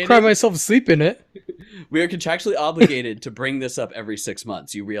obligated. Cry myself to sleep in it. We are contractually obligated to bring this up every 6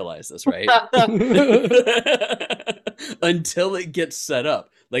 months. You realize this, right? Until it gets set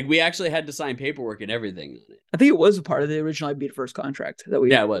up. Like, we actually had to sign paperwork and everything on it. I think it was a part of the original IBIF first contract that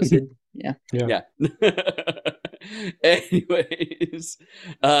we it was. did. Yeah. Anyways,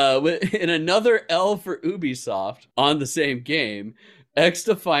 in another L for Ubisoft on the same game, X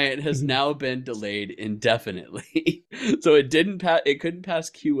Defiant has now been delayed indefinitely. So it couldn't pass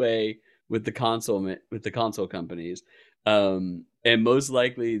QA with the console companies. And most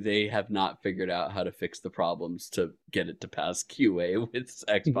likely they have not figured out how to fix the problems to get it to pass QA with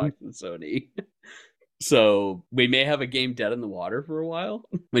Xbox and Sony. So we may have a game dead in the water for a while,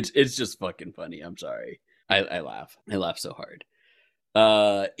 which is just fucking funny. I'm sorry. I laugh. I laugh so hard.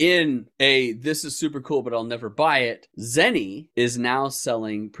 This is super cool, but I'll never buy it. Zenny is now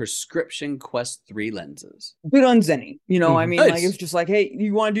selling prescription Quest 3 lenses. Good on Zenny. You know, I mean, like, it's just like, hey,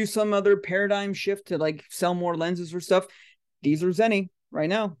 you want to do some other paradigm shift to like sell more lenses or stuff? These are Zenny right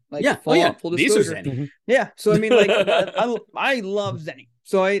now. Like, full disclosure. These are Zenny. Yeah. So I mean, like, I love Zenny.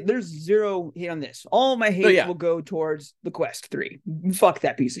 So there's zero hate on this. All my hate will go towards the Quest 3. Fuck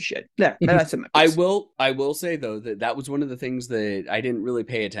that piece of shit. Yeah, that's my piece. I will say though that was one of the things that I didn't really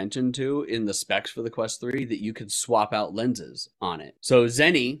pay attention to in the specs for the Quest 3, that you could swap out lenses on it. So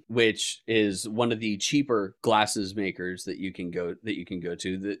Zenni, which is one of the cheaper glasses makers that you can go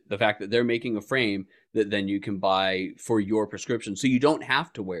to, the fact that they're making a frame that then you can buy for your prescription, so you don't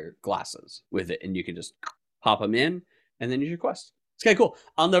have to wear glasses with it, and you can just pop them in and then use your Quest. It's kind of cool.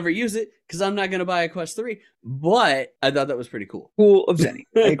 I'll never use it because I'm not going to buy a Quest 3, but I thought that was pretty cool. Cool of Zenni.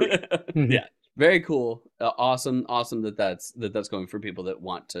 I agree. Yeah, very cool. Awesome that's going for people that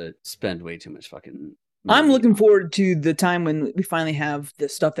want to spend way too much fucking money. I'm looking forward to the time when we finally have the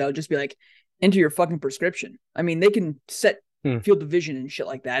stuff that'll just be like, enter your fucking prescription. I mean, they can set field of vision and shit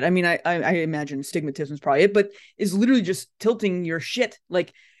like that. I mean, I imagine astigmatism is probably it, but it's literally just tilting your shit.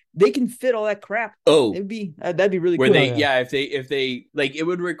 Like, they can fit all that crap. Oh, it'd be that'd be really cool. If they like, it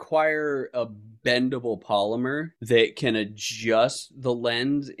would require a bendable polymer that can adjust the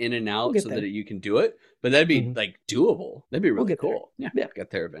lens in and out so that you can do it. But that'd be like doable. That'd be really cool. Yeah, get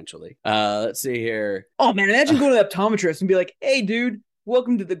there eventually. Let's see here. Oh man, imagine going to the optometrist and be like, "Hey, dude,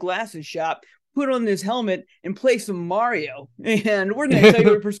 welcome to the glasses shop. Put on this helmet and play some Mario, and we're going to tell you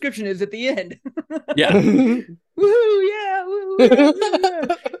what your prescription is at the end." Yeah. Woo, yeah. Woo.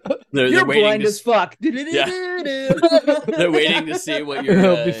 You're blind as fuck. Yeah. They're waiting to see what your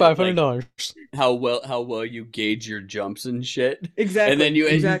it'll be $500. How well you gauge your jumps and shit. Exactly. And then you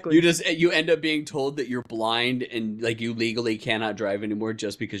end up being told that you're blind and like you legally cannot drive anymore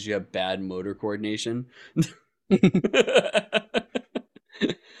just because you have bad motor coordination. Is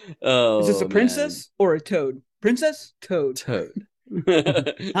this a princess or a toad? Princess? Toad.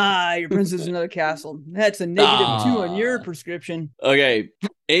 Your princess is another castle. That's a -2 on your prescription. Okay.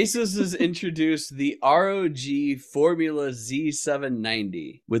 Asus has introduced the ROG Formula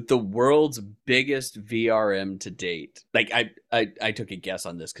Z790 with the world's biggest VRM to date. Like, I took a guess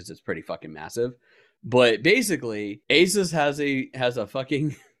on this because it's pretty fucking massive. But basically, Asus has a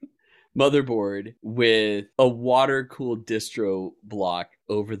fucking motherboard with a water-cooled distro block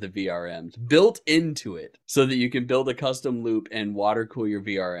over the VRMs built into it so that you can build a custom loop and water cool your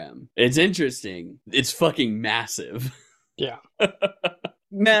VRM. It's interesting. It's fucking massive. Yeah.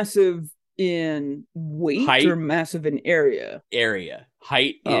 Massive in weight, height, or massive in area? Area.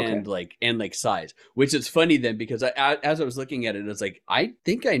 Height and like size. Which is funny then, because as I was looking at it, it's like, I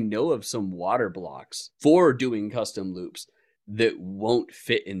think I know of some water blocks for doing custom loops that won't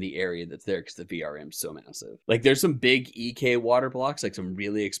fit in the area that's there because the VRM is so massive. Like, there's some big EK water blocks, like some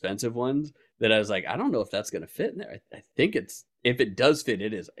really expensive ones, that I was like, I don't know if that's going to fit in there. I think if it does fit,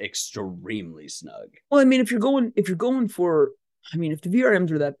 it is extremely snug. Well, I mean, if you're going for, I mean, if the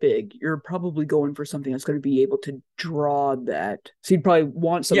VRMs are that big, you're probably going for something that's going to be able to draw that. So you'd probably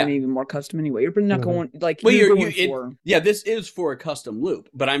want something even more custom anyway. You're not going like, this is for a custom loop,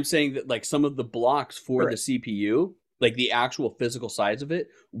 but I'm saying that like some of the blocks for the CPU, like the actual physical size of it,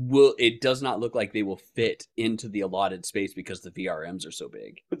 it does not look like they will fit into the allotted space because the VRMs are so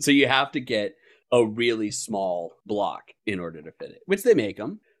big. So you have to get a really small block in order to fit it, which they make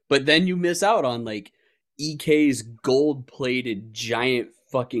them. But then you miss out on like EK's gold-plated giant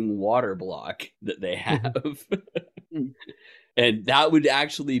fucking water block that they have. And that would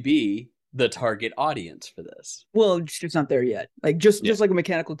actually be the target audience for this. Well, it's just not there yet. Like just like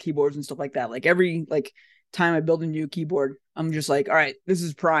mechanical keyboards and stuff like that. Like every time I build a new keyboard, I'm just like, all right, this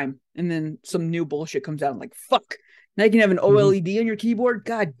is prime. And then some new bullshit comes out. I'm like, fuck. Now you can have an OLED on your keyboard.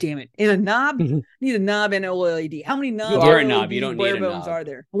 God damn it. And a knob? I need a knob and an OLED. How many knobs? You are a knob. You don't need a knob. Are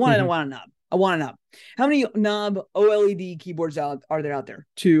there? I want a knob. I want a knob. How many knob OLED keyboards are there out there?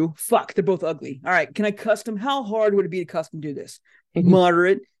 2. Fuck, they're both ugly. All right, can I custom? How hard would it be to custom do this?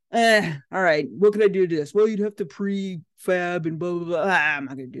 Moderate. All right, what could I do to this? Well, you'd have to prefab and blah, blah, blah. I'm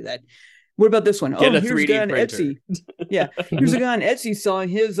not going to do that. What about this one? Get a here's 3D a guy on printer. Etsy. Yeah, here's a guy on Etsy selling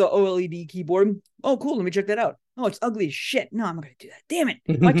his OLED keyboard. Oh, cool. Let me check that out. Oh, it's ugly as shit. No, I'm not going to do that. Damn it.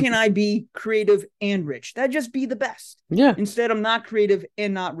 Why can't I be creative and rich? That'd just be the best. Yeah. Instead, I'm not creative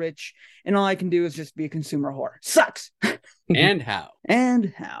and not rich, and all I can do is just be a consumer whore. Sucks. And how?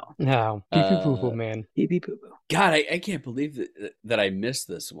 How? PeePee PooPoo, man. PeePee PooPoo. God, I can't believe that I missed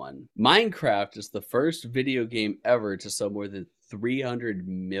this one. Minecraft is the first video game ever to sell more than 300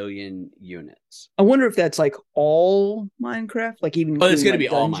 million units. I wonder if that's like all Minecraft, like even. Oh, it's going to be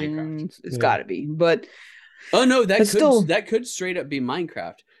dungeons. all Minecraft. It's got to be, but. Oh no, that could straight up be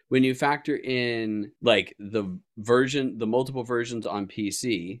Minecraft when you factor in like the multiple versions on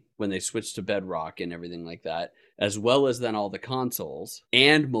PC when they switched to Bedrock and everything like that. as well as then all the consoles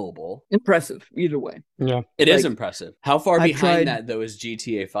and mobile. Impressive, either way. Yeah. It is impressive. How far I've behind tried- that, though, is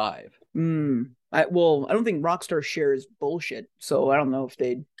GTA 5? I don't think Rockstar shares bullshit, so I don't know if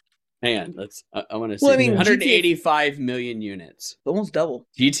they'd... Hang on, I want to see. Well, I mean, 185 million units. Almost double.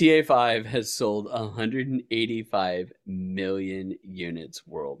 GTA 5 has sold 185 million units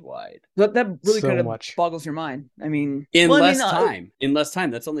worldwide. That really So kind of much. boggles your mind. I mean, In less time. In less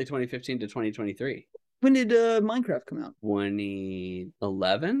time. That's only 2015 to 2023. When did Minecraft come out?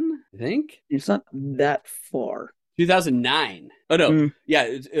 2011, I think. It's not that far. 2009. Oh no,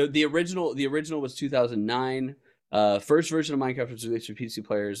 yeah. The original was 2009. First version of Minecraft was released for PC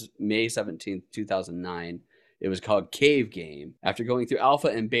players May 17th, 2009. It was called Cave Game. After going through alpha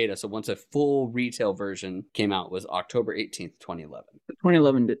and beta, so once a full retail version came out, was October 18th, 2011.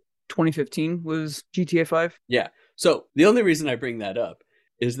 2011 to 2015 was GTA 5. Yeah. So the only reason I bring that up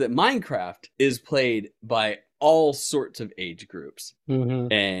is that Minecraft is played by all sorts of age groups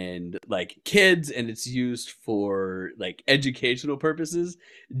and like kids, and it's used for like educational purposes.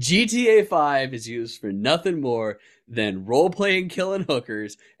 GTA 5 is used for nothing more than role-playing killing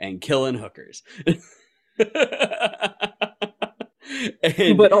hookers and killing hookers.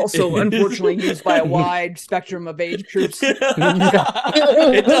 But also, unfortunately, used by a wide spectrum of age groups. It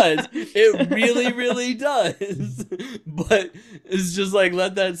does. It really, really does. But it's just like,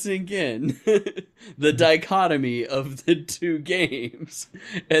 let that sink in. The dichotomy of the two games.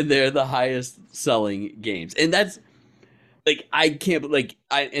 And they're the highest selling games. And that's, like, I can't, like,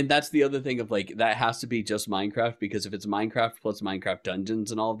 and that's the other thing of, like, that has to be just Minecraft, because if it's Minecraft plus Minecraft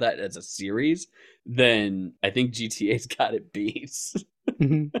Dungeons and all of that as a series, then I think GTA's got it beat.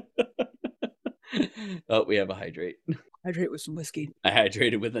 Oh, we have a hydrate. Hydrate with some whiskey. I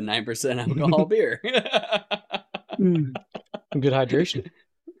hydrated with a 9% alcohol beer. Good hydration.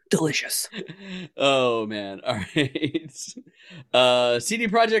 Delicious. Oh, man. All right. CD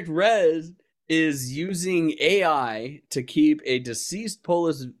Projekt Red is using AI to keep a deceased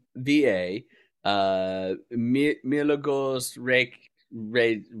Polish VA, Milogos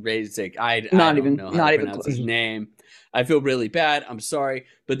Rezik. I don't know how to pronounce his name. I feel really bad. I'm sorry,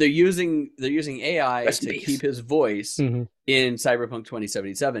 but they're using AI to keep his voice in Cyberpunk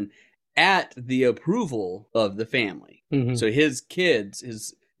 2077 at the approval of the family. So his kids,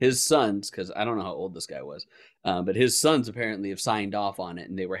 his sons, because I don't know how old this guy was, but his sons apparently have signed off on it,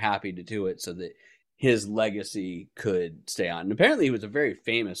 and they were happy to do it so that his legacy could stay on. And apparently he was a very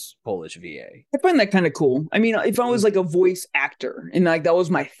famous Polish VA. I find that kind of cool. I mean, if I was like a voice actor and like that was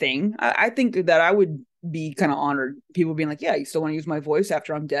my thing, I think that I would be kind of honored. People being like, yeah, you still want to use my voice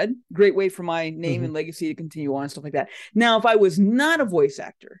after I'm dead? Great way for my name and legacy to continue on and stuff like that. Now, if I was not a voice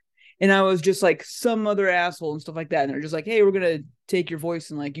actor and I was just like some other asshole and stuff like that, and they're just like, hey, we're going to take your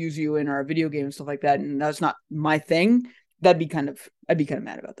voice and like use you in our video game and stuff like that, and that's not my thing, I'd be kind of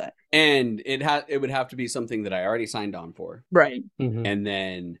mad about that. And it would have to be something that I already signed on for. Right. And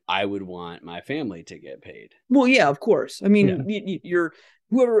then I would want my family to get paid. Well, yeah, of course. I mean, you're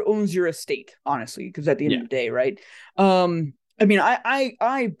whoever owns your estate, honestly, because at the end of the day, right? I mean,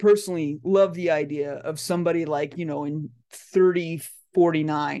 I personally love the idea of somebody like, you know, in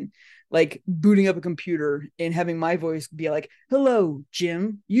 3049, like booting up a computer and having my voice be like, hello,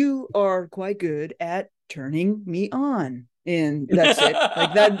 Jim, you are quite good at turning me on. And that's it.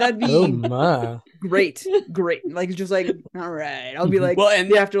 Like that'd be great. Like it's just like, all right. I'll be like, well, and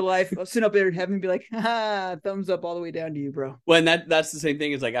the afterlife. I'll sit up there in heaven and be like, thumbs up all the way down to you, bro. Well, and that's the same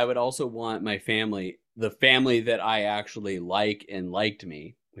thing as like I would also want my family, the family that I actually like and liked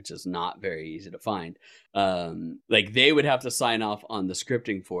me, which is not very easy to find. Like they would have to sign off on the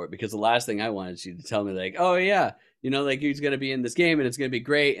scripting for it, because the last thing I want is you to tell me like, oh yeah, you know, like he's going to be in this game and it's going to be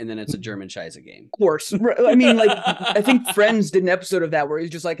great. And then it's a German Scheisse game. Of course. I mean, like, I think Friends did an episode of that where he's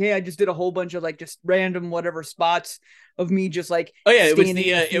just like, hey, I just did a whole bunch of like just random whatever spots of me just like. Oh, yeah. It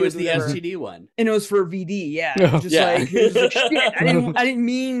was the STD one. And it was for VD. Yeah. It was just like, it was like, shit, I didn't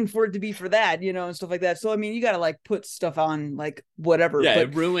mean for it to be for that, you know, and stuff like that. So, I mean, you got to like put stuff on like whatever. Yeah. But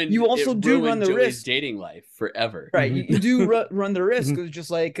it ruined, you also do run the Joey's risk. dating life forever. Right. You do run the risk. It's just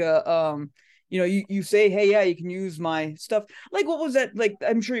like, you know, you say, hey, yeah, you can use my stuff. Like, what was that? Like,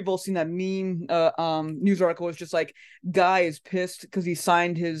 I'm sure you've all seen that meme news article. It's just like, guy is pissed because he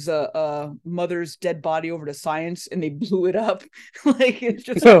signed his mother's dead body over to science and they blew it up. Like, it's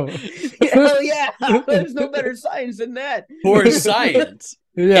just, hell yeah, there's no better science than that. For science.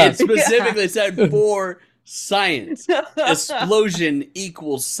 It specifically said for science. Explosion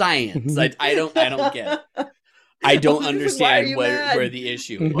equals science. I don't get it. I don't understand where the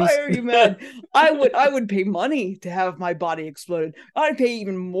issue is. Why are you mad? I would pay money to have my body exploded. I'd pay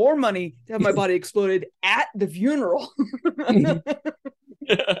even more money to have my body exploded at the funeral.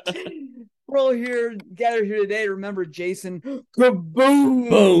 We're all gathered here today to remember Jason. Kaboom!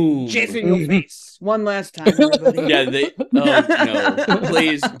 Boom! Jason in your face. One last time, everybody. Yeah, no.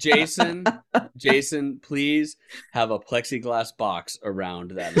 Please, Jason, please have a plexiglass box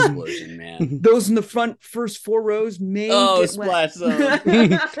around that explosion, man. Those in the first 4 rows may get splash wet.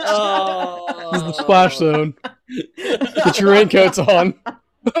 zone. Oh. This is the splash zone. Get your raincoats on.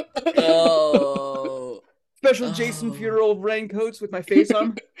 Oh. Special Jason funeral raincoats with my face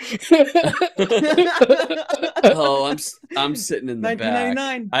on. Oh, I'm sitting in the back.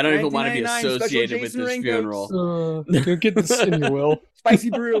 I don't even want to be associated with this funeral. Go get this in your will. Spicy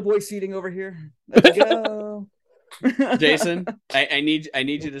burrito boy seating over here. Let's go. Jason, I need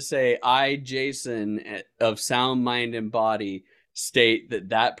you to say, I, Jason, of sound, mind, and body, state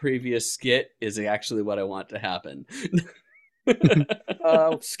that previous skit is actually what I want to happen.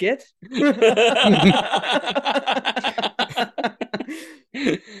 Skit?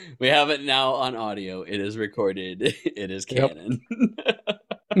 We have it now on audio. It is recorded. It is canon.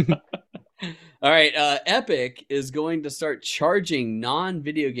 All right. Epic is going to start charging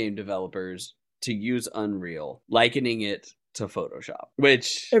non-video game developers to use Unreal, likening it to Photoshop,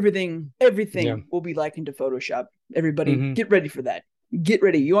 which everything will be likened to Photoshop. Everybody get ready for that. Get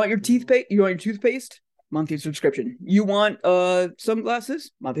ready. You want your toothpaste? Monthly subscription. You want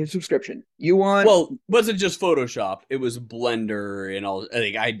sunglasses? Monthly subscription. You want wasn't just Photoshop, it was Blender and all. I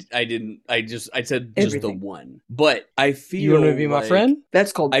think I said just everything. The one. But I feel you want to be my friend?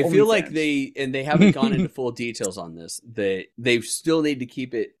 That's called I feel like they haven't gone into full details on this, that they still need to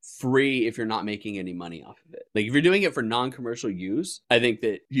keep it free if you're not making any money off of it. Like if you're doing it for non-commercial use, I think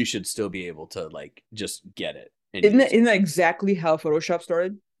that you should still be able to like just get it. Isn't that exactly how Photoshop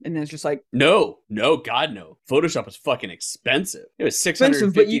started? And then it's just like no, God, no. Photoshop was fucking expensive. It was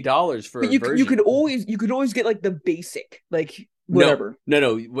 $650 for a version. You could always get like the basic, like whatever.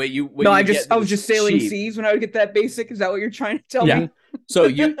 No. I was just sailing seas when I would get that basic. Is that what you're trying to tell me? So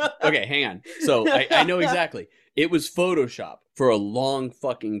okay, hang on. So I know exactly. It was Photoshop for a long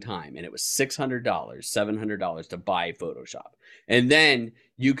fucking time, and it was $600, $700 to buy Photoshop. And then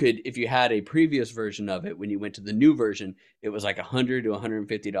you could, if you had a previous version of it, when you went to the new version, it was like $100 to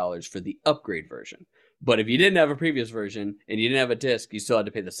 $150 for the upgrade version. But if you didn't have a previous version and you didn't have a disc, you still had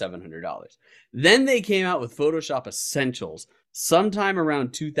to pay the $700. Then they came out with Photoshop Essentials sometime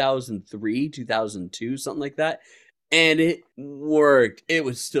around 2003, 2002, something like that. And it worked. It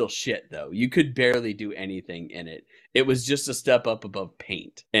was still shit, though. You could barely do anything in it. It was just a step up above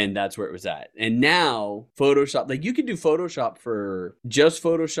Paint, and that's where it was at. And now Photoshop, like you can do Photoshop for just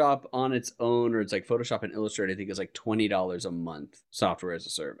Photoshop on its own, or it's like Photoshop and Illustrator. I think it's like $20 a month, software as a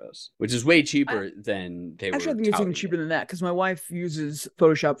service, which is way cheaper than they were. Actually, I think it's even cheaper than that because my wife uses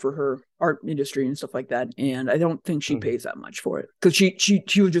Photoshop for her art industry and stuff like that, and I don't think she pays that much for it because she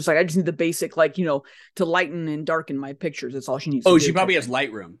was just like, I just need the basic, like, you know, to lighten and darken my pictures. That's all she needs. She probably has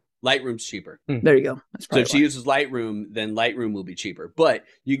Lightroom. Lightroom's cheaper. There you go. That's so if she uses Lightroom, then Lightroom will be cheaper. But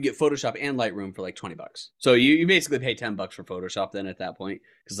you can get Photoshop and Lightroom for like $20. So you basically pay $10 for Photoshop then at that point,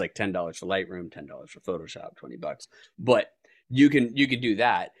 because like $10 for Lightroom, $10 for Photoshop, $20. But you can do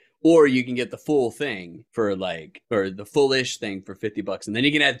that, or you can get the full thing for like, or the full-ish thing for $50, and then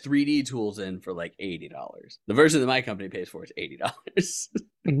you can add 3D tools in for like $80. The version that my company pays for is $80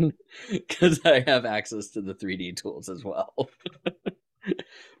 because I have access to the 3D tools as well.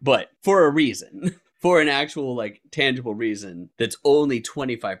 But for a reason, for an actual like tangible reason, that's only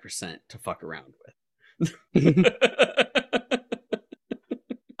 25% to fuck around with.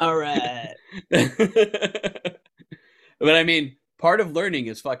 All right. But I mean, part of learning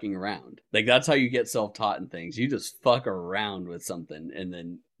is fucking around. Like that's how you get self-taught and things. You just fuck around with something and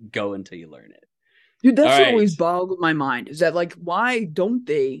then go until you learn it. Dude, that's what always boggled my mind. Is that like, why don't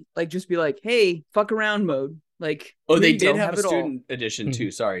they like just be like, hey, fuck around mode? Like, they did have a student edition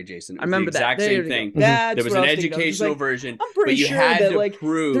too. Sorry, Jason. I remember the exact same thing. There was an educational version, I'm pretty but you sure had that to like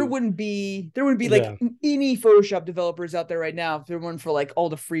prove there wouldn't be like any Photoshop developers out there right now if there weren't for like all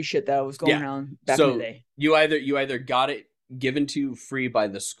the free shit that was going around back in the day. You either got it given to you free by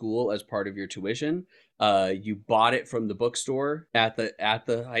the school as part of your tuition, you bought it from the bookstore at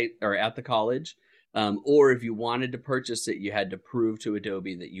the college, or if you wanted to purchase it, you had to prove to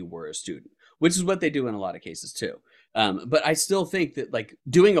Adobe that you were a student, which is what they do in a lot of cases too. But I still think that like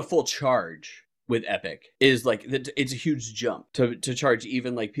doing a full charge with Epic is like, it's a huge jump to charge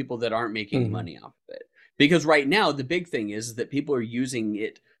even like people that aren't making money off of it. Because right now the big thing is that people are using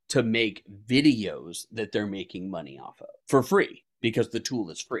it to make videos that they're making money off of for free because the tool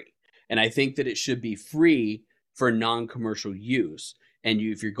is free. And I think that it should be free for non-commercial use. And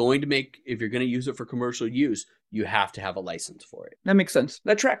if you're going to use it for commercial use, you have to have a license for it. That makes sense.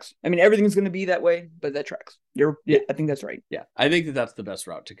 That tracks. I mean, everything's going to be that way, but that tracks. I think that's right. Yeah, I think that that's the best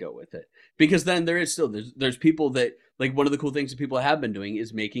route to go with it, because then there's people that, like, one of the cool things that people have been doing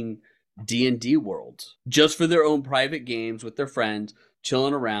is making D&D worlds just for their own private games with their friends,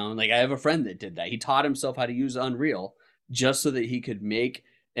 chilling around. Like, I have a friend that did that. He taught himself how to use Unreal just so that he could make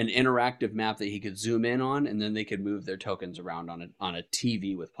an interactive map that he could zoom in on, and then they could move their tokens around on a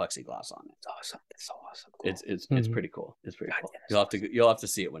TV with plexiglass on it. It's awesome. It's so awesome. Cool. It's pretty cool. It's pretty cool. You'll have to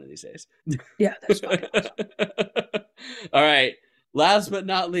see it one of these days. Yeah, that's fucking awesome. All right. Last but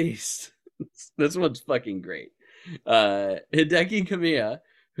not least, this one's fucking great. Hideki Kamiya,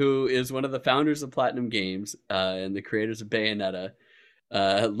 who is one of the founders of Platinum Games and the creators of Bayonetta,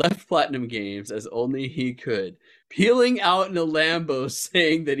 left Platinum Games as only he could, peeling out in a Lambo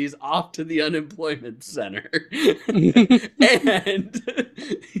saying that he's off to the unemployment center. And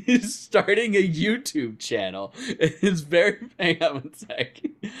he's starting a YouTube channel. It's very, hang on one sec.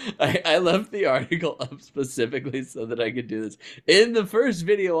 I left the article up specifically so that I could do this. In the first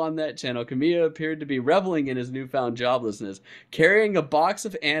video on that channel, Kamiya appeared to be reveling in his newfound joblessness, carrying a box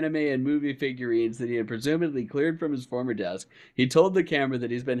of anime and movie figurines that he had presumably cleared from his former desk. He told the camera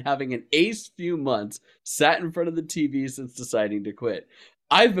that he's been having an ace few months, sat in front of the TV since deciding to quit.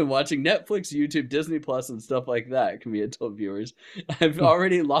 I've been watching Netflix, YouTube, Disney Plus, and stuff like that, Kamiya told viewers. I've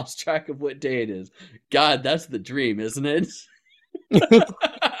already lost track of what day it is. God, that's the dream, isn't it?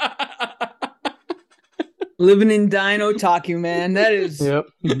 Living in Dino Otaku, man. That is, yep.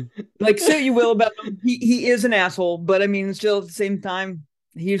 Like, say what you will about him. He is an asshole, but I mean, still at the same time,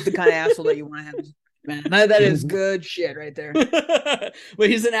 he's the kind of asshole that you want to have. Man, that is good shit right there. Well,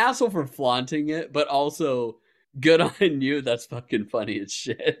 he's an asshole for flaunting it, but also good on you. That's fucking funny as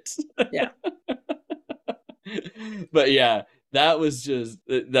shit. Yeah. But yeah, that was just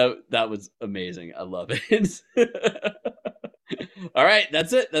that was amazing. I love it. All right,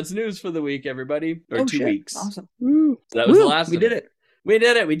 that's it. That's news for the week, everybody. Or 2 weeks. Awesome. So that was the last. We did it. We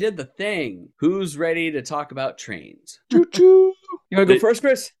did it. We did the thing. Who's ready to talk about trains? Choo-choo. You want to go first,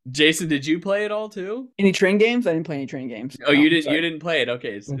 Chris? Jason, did you play it all too? Any train games? I didn't play any train games. Oh, you didn't. You didn't play it.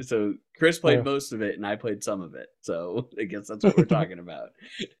 Okay, so Chris played most of it, and I played some of it. So I guess that's what we're talking about.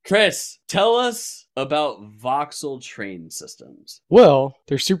 Chris, tell us about voxel train systems. Well,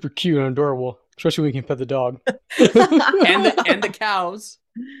 they're super cute and adorable, especially when you can pet the dog and the cows.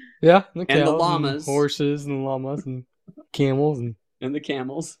 Yeah, the cows, and the llamas, and horses, and the llamas, and camels, and the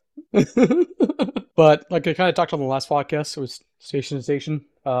camels. But like I kind of talked on the last podcast, it was station to station.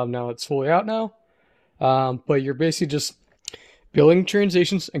 Now it's fully out now. But you're basically just building train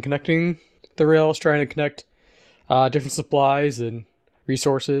stations and connecting the rails, trying to connect different supplies and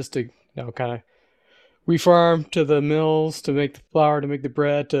resources to kind of refarm to the mills to make the flour, to make the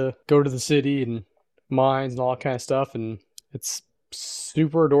bread, to go to the city and mines and all that kind of stuff. And it's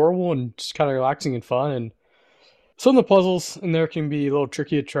super adorable and just kind of relaxing and fun. And some of the puzzles in there can be a little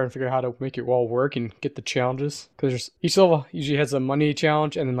tricky to try to figure out how to make it all work and get the challenges. Because each level usually has a money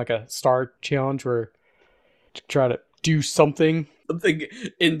challenge and then like a star challenge where to try to do something. Something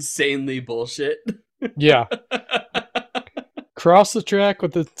insanely bullshit. Yeah. Cross the track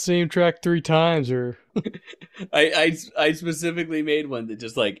with the same track 3 times, or I specifically made one that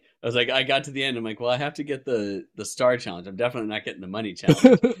just like I was like, I got to the end, I'm like, well, I have to get the star challenge. I'm definitely not getting the money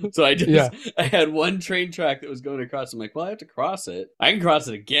challenge. So I had one train track that was going across. I'm like, well, I have to cross it. I can cross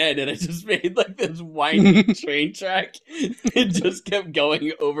it again, and I just made like this winding train track. It just kept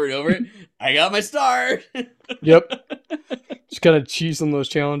going over and over. I got my star. Yep. Just gotta cheese on those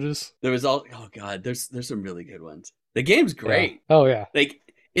challenges. There was oh god, there's some really good ones. The game's great. Yeah. Oh yeah. Like,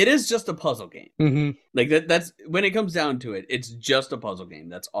 it is just a puzzle game. Mm-hmm. Like that's when it comes down to it, it's just a puzzle game.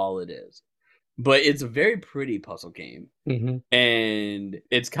 That's all it is. But it's a very pretty puzzle game. Mm-hmm. And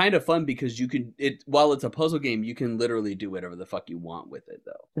it's kind of fun because while it's a puzzle game, you can literally do whatever the fuck you want with it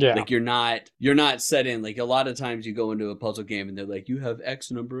though. Yeah. Like you're not set in, like a lot of times you go into a puzzle game and they're like, you have X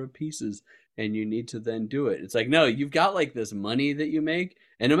number of pieces and you need to then do it. It's like, no, you've got like this money that you make,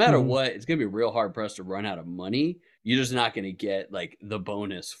 and no matter what, it's gonna be real hard pressed to run out of money. You're just not going to get like the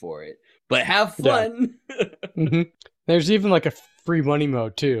bonus for it, but have fun. Yeah. Mm-hmm. There's even like a free money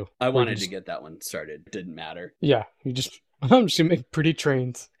mode too. I wanted to get that one started. Didn't matter. Yeah. I'm just going to make pretty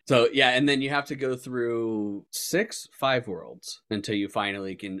trains. So yeah, and then you have to go through 5 worlds until you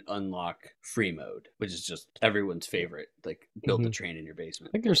finally can unlock free mode, which is just everyone's favorite. Like build a train in your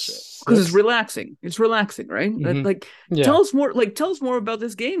basement. I think there's because it's relaxing. It's relaxing, right? Like tell us more. Like tell us more about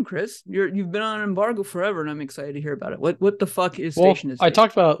this game, Chris. You've been on embargo forever, and I'm excited to hear about it. What the fuck is Station? I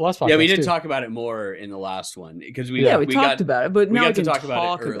talked about it last podcast. Yeah, we did talk about it more in the last one because we talked about it, but we now got we to can talk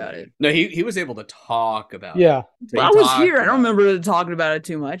about it. No, he was able to talk about it. Yeah. Well, I was here. I don't remember talking about it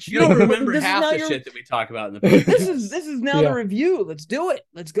too much. You don't remember half the shit that we talk about in the podcast. This is now the review. Let's do it.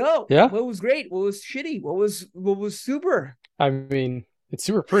 Let's go. Yeah. What was great? What was shitty? What was super? I mean, it's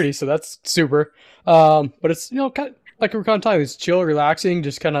super pretty, so that's super. But it's kind of like we're kind of talking. It's chill, relaxing.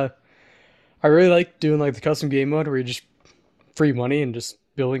 Just kind of. I really like doing like the custom game mode where you just free money and just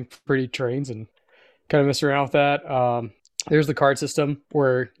building pretty trains and kind of mess around with that. There's the card system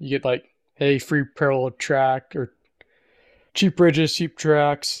where you get like, hey, free parallel track or cheap bridges, cheap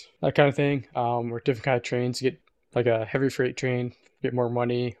tracks, that kind of thing. Or different kind of trains. You get like a heavy freight train, get more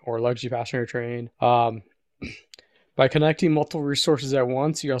money, or luxury passenger train. By connecting multiple resources at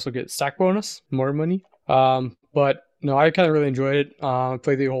once, you also get stack bonus, more money. But no, I kind of really enjoyed it.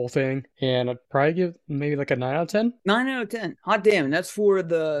 Played the whole thing, and I'd probably give maybe like a 9 out of 10. 9 out of 10. Hot damn. And that's for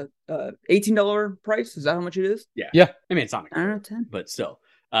the $18 price. Is that how much it is? Yeah. I mean, it's not 9 out of 10. But still.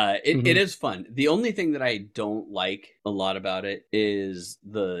 It is fun. The only thing that I don't like a lot about it is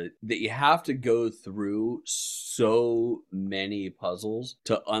that you have to go through so many puzzles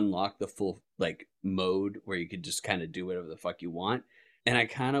to unlock the full like mode where you could just kind of do whatever the fuck you want. And I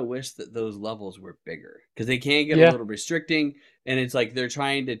kind of wish that those levels were bigger because they can get a little restricting. And it's like they're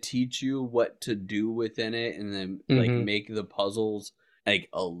trying to teach you what to do within it and then like make the puzzles like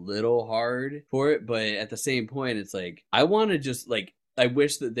a little hard for it. But at the same point, it's like I want to just like I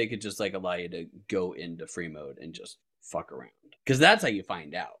wish that they could just like allow you to go into free mode and just fuck around because that's how you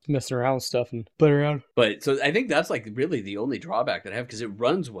find out. Messing around with stuff and play around. But so I think that's like really the only drawback that I have because it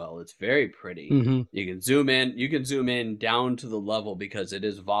runs well. It's very pretty. You can zoom in. You can zoom in down to the level because it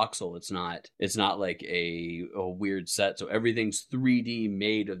is voxel. It's not like a weird set. So everything's 3D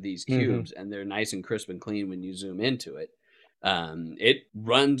made of these cubes and they're nice and crisp and clean when you zoom into it. It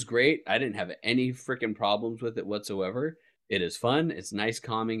runs great. I didn't have any freaking problems with it whatsoever. It is fun. It's nice,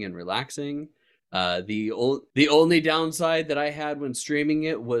 calming, and relaxing. The only downside that I had when streaming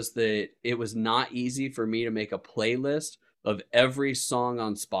it was that it was not easy for me to make a playlist of every song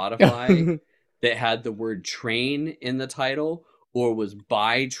on Spotify that had the word train in the title or was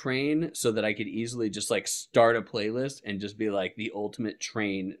by train so that I could easily just like start a playlist and just be like the ultimate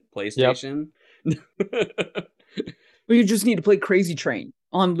train PlayStation. Well, you just need to play Crazy Train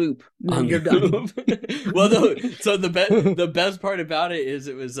on loop. And you're done. Well, so the best part about it is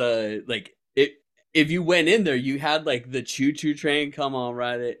it was like it. If you went in there, you had like the choo choo train come on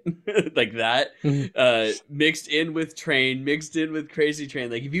right it like that, mixed in with train, mixed in with Crazy Train.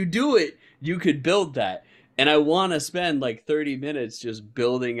 Like if you do it, you could build that. And I want to spend like 30 minutes just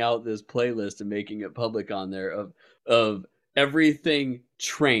building out this playlist and making it public on there of everything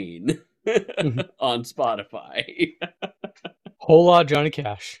train on Spotify. Whole lot of Johnny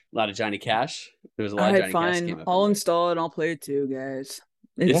Cash. A lot of Johnny Cash. There was a lot of Johnny Cash. Came up I'll install it and I'll play it too, guys.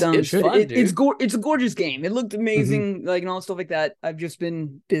 It's fun, dude. It's a gorgeous game. It looked amazing, like and all stuff like that. I've just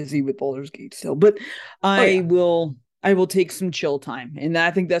been busy with Baldur's Gate still, but I will take some chill time, and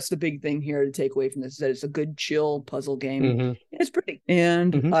I think that's the big thing here to take away from this: is that it's a good chill puzzle game. It's pretty,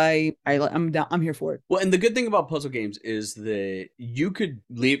 and I'm down. I'm here for it. Well, and the good thing about puzzle games is that you could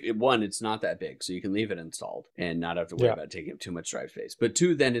leave it. One, it's not that big, so you can leave it installed and not have to worry about taking up too much drive space. But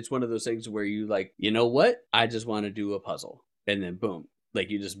two, then it's one of those things where you like, you know what? I just want to do a puzzle, and then boom. Like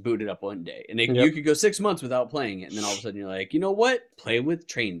you just boot it up one day and you could go 6 months without playing it. And then all of a sudden you're like, you know what? Play with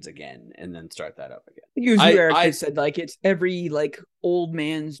trains again and then start that up again. Usually I said like it's every like old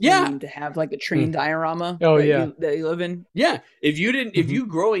man's dream to have like a train diorama that you live in. Yeah. If you didn't, if you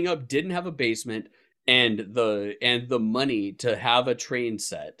growing up didn't have a basement and the money to have a train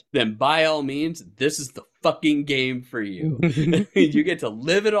set, then by all means, this is the fucking game for you. You get to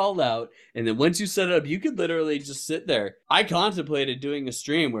live it all out, and then once you set it up, you could literally just sit there. I contemplated doing a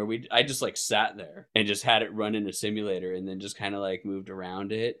stream where I just like sat there and just had it run in a simulator and then just kind of like moved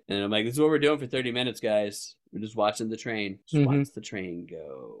around it. And I'm like, this is what we're doing for 30 minutes, guys. We're just watching the train. Just watch the train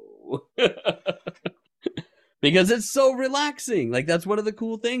go. Because it's so relaxing. Like that's one of the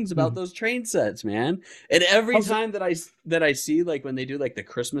cool things about those train sets, man. And every time that I see like when they do like the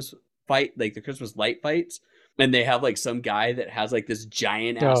Christmas fight, like the Christmas light fights, and they have like some guy that has like this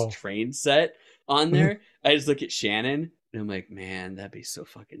giant ass train set on there, I just look at Shannon and I'm like, man, that'd be so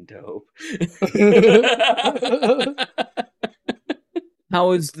fucking dope.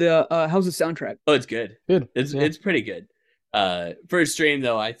 How's the soundtrack? Oh, it's good. Good. It's pretty good. First stream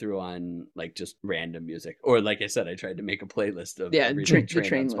though, I threw on like just random music, or like I said, I tried to make a playlist of everything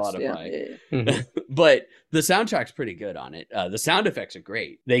train on list, Spotify. Yeah. But the soundtrack's pretty good on it. The sound effects are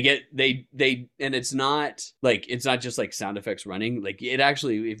great. They and it's not just like sound effects running. Like it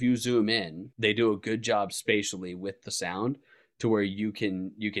actually, if you zoom in, they do a good job spatially with the sound to where you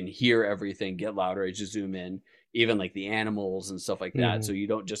can hear everything get louder as you zoom in, even like the animals and stuff like that. So you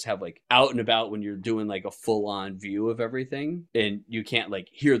don't just have like out and about when you're doing like a full on view of everything and you can't like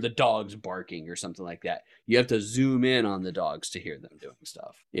hear the dogs barking or something like that. You have to zoom in on the dogs to hear them doing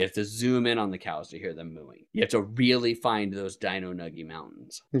stuff. You have to zoom in on the cows to hear them mooing. You have to really find those Dino Nuggy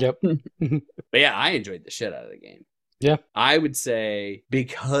mountains. Yep. But yeah, I enjoyed the shit out of the game. Yeah. I would say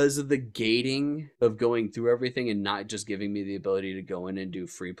because of the gating of going through everything and not just giving me the ability to go in and do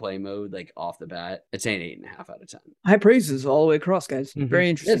free play mode like off the bat, it's an 8.5 out of 10. High praises all the way across, guys. Very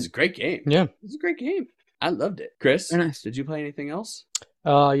interesting. It's a great game. Yeah. It's a great game. I loved it. Chris, Very nice. Did you play anything else?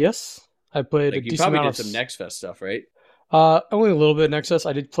 Yes. I played like a you decent probably amount did some Next Fest stuff, right? Only a little bit of Nexus.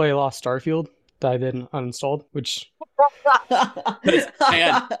 I did play a lot of Starfield that I then uninstalled, which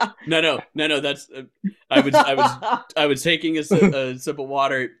hang on. No. That's I was taking a sip of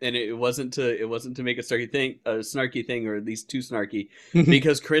water, and it wasn't to make a snarky thing, or at least too snarky,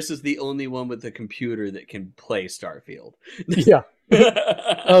 because Chris is the only one with a computer that can play Starfield. Yeah,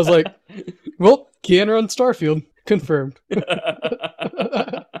 I was like, well, can run Starfield, confirmed.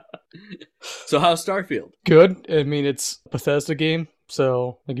 So how's Starfield? Good. I mean, it's a Bethesda game,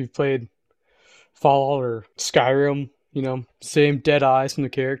 so like you've played Fallout or Skyrim, same dead eyes from the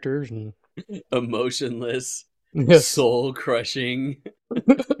characters and emotionless, soul crushing.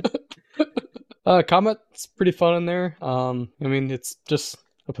 Combat's pretty fun in there. I mean, it's just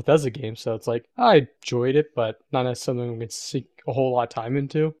a Bethesda game, so it's like I enjoyed it, but not as something I'm gonna sink a whole lot of time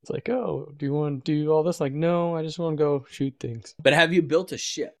into. It's like, oh, do you want to do all this? Like, no, I just want to go shoot things. But have you built a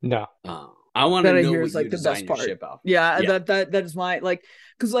ship? No. Oh. I want to know what is like you the best part. Your ship out. Yeah, that is my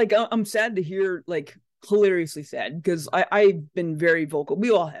because I'm sad to hear, hilariously sad, because I've been very vocal.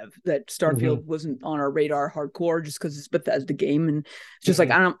 We all have that Starfield wasn't on our radar hardcore just because it's Bethesda game, and it's just like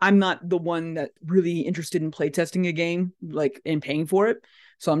I'm not the one that really interested in playtesting a game and paying for it,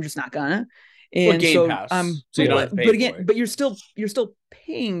 so I'm just not gonna. And Game Pass, so you don't have to pay but again, for it. but you're still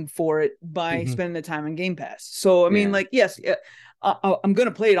paying for it by spending the time on Game Pass. So I mean, yes. I'm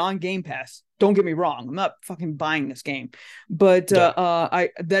gonna play it on Game Pass. Don't get me wrong. I'm not fucking buying this game, but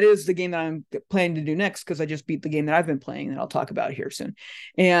that is the game that I'm planning to do next, because I just beat the game that I've been playing that I'll talk about here soon.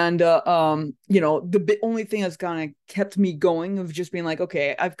 And the only thing that's kind of kept me going of just being like,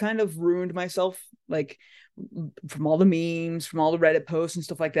 okay, I've kind of ruined myself, from all the memes, from all the Reddit posts and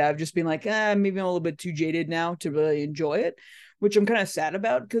stuff like that. I've just been like, maybe I'm a little bit too jaded now to really enjoy it, which I'm kind of sad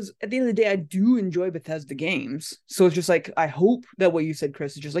about, because at the end of the day, I do enjoy Bethesda games. So it's just like, I hope that what you said,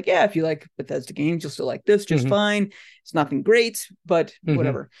 Chris, is just like, yeah, if you like Bethesda games, you'll still like this just fine. It's nothing great, but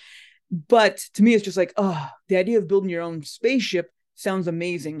whatever. But to me, it's just like, the idea of building your own spaceship sounds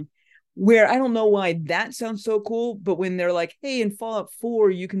amazing. Where I don't know why that sounds so cool, but when they're like, hey, in Fallout 4,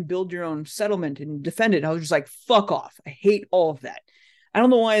 you can build your own settlement and defend it, I was just like, fuck off. I hate all of that. I don't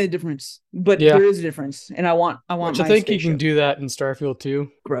know why the difference, but there is a difference, and I want. Which I think spaceship. You can do that in Starfield too.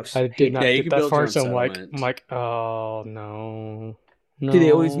 Gross. I did not get that far, so I'm like, oh no. Do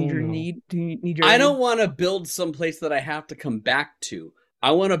they always need your need? Do you need your? I don't want to build someplace that I have to come back to.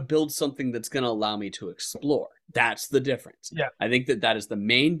 I want to build something that's going to allow me to explore. That's the difference. Yeah. I think that is the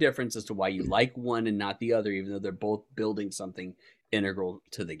main difference as to why you like one and not the other, even though they're both building something integral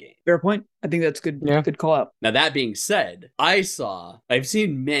to the game. Fair point. I think that's good. Yeah. Good call out. Now, that being said, I've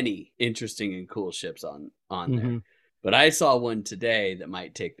seen many interesting and cool ships on there. But I saw one today that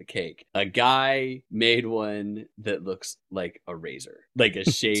might take the cake. A guy made one that looks like a razor, like a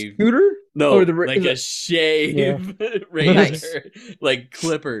shave scooter. No, like a shave razor, like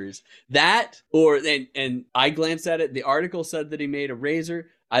clippers. That and I glanced at it. The article said that he made a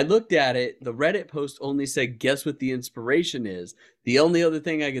razor. I looked at it. The Reddit post only said, guess what the inspiration is. The only other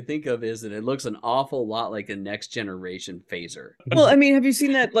thing I could think of is that it looks an awful lot like a next generation phaser. Well, I mean, have you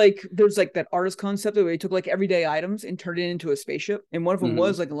seen that? There's that artist concept where they took everyday items and turned it into a spaceship. And one of them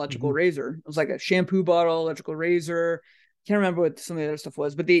was an electrical razor. It was like a shampoo bottle, electrical razor. Can't remember what some of the other stuff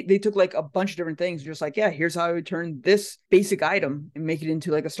was, but they took a bunch of different things, just here's how I would turn this basic item and make it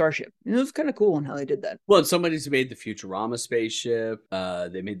into a starship. And it was kind of cool on how they did that. Well, somebody's made the Futurama spaceship.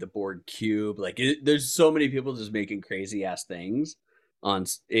 They made the Borg cube. There's so many people just making crazy ass things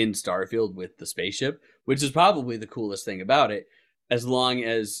in Starfield with the spaceship, which is probably the coolest thing about it. as long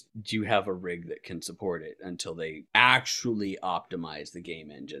as you have a rig that can support it until they actually optimize the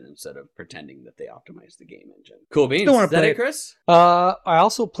game engine instead of pretending that they optimize the game engine. Cool beans. Still wanna Is that play it, it. Chris? I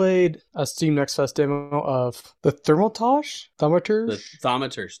also played a Steam Next Fest demo of the Thermotosh? The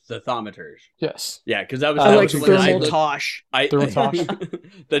Thaumaturs. Yes. Yeah, because that was I like the one that I Thermal looked. Tosh.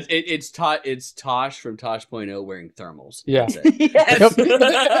 Thermotosh. It's Tosh from Tosh.0 wearing thermals. Yeah. That's it.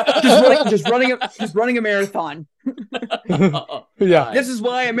 Yes. just running a marathon. Oh, Yeah. God. This is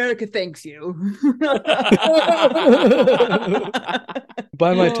why America thanks you.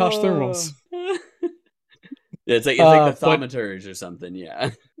 Buy my Tosh thermals. Yeah, it's like the but- Thaumaturs or something.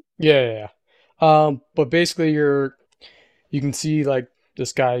 Yeah. Yeah. But basically you can see like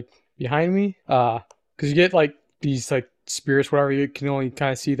this guy behind me. Because you get like these like spirits, whatever, you can only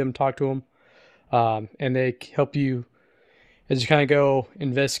kind of see them, talk to them. And they help you as you kind of go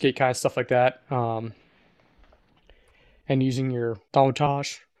investigate kind of stuff like that. And using your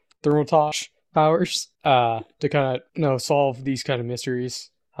Thermotosh powers to kind of solve these kind of mysteries,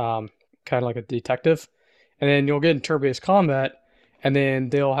 kind of like a detective. And then you'll get in turn-based combat, and then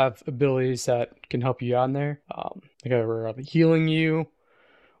they'll have abilities that can help you out in there, like either healing you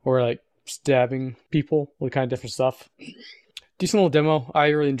or like stabbing people with kind of different stuff. Decent little demo. I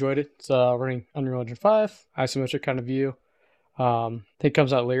really enjoyed it. It's running Unreal Engine 5, isometric kind of view. I think it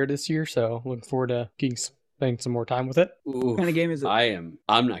comes out later this year, so looking forward to spending some more time with it. What kind of game is it? I'm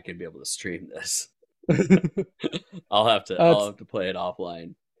not gonna be able to stream this. I'll have to play it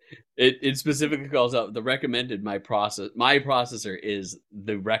offline. It specifically calls out the recommended. My processor is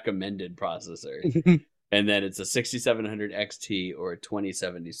the recommended processor, and then it's a 6700 XT or a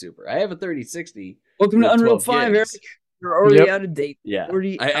 2070 Super. I have a 3060. Welcome to Unreal 5, Eric. You're already out of date. Yeah,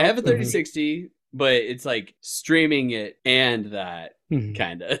 I have a 3060, but it's like streaming it and that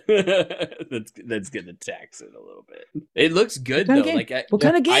kind of that's gonna tax it a little bit. It looks good though. What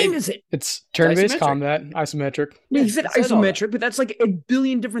kind of game is it? It's turn-based combat, isometric. You said isometric, but that's like a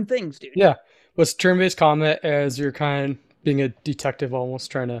billion different things, dude. Yeah, but it's turn-based combat as you're kind of being a detective, almost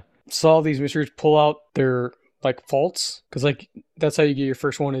trying to solve these mysteries, pull out their like faults, because like that's how you get your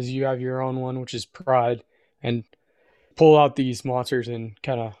first one. Is you have your own one, which is pride, and pull out these monsters and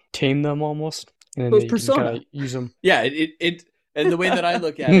kind of tame them almost, and then you can kind of use them. Yeah, it and the way that I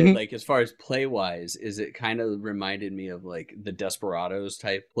look at it, like as far as play wise, is it kind of reminded me of like the Desperados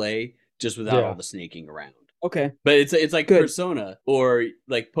type play, just without all the sneaking around. Okay, but it's like good. Persona or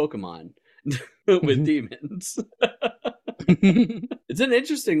like Pokemon with demons. It's an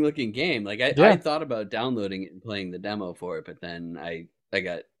interesting looking game. Like I thought about downloading it and playing the demo for it, but then I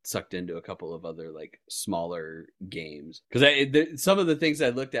got sucked into a couple of other like smaller games because some of the things I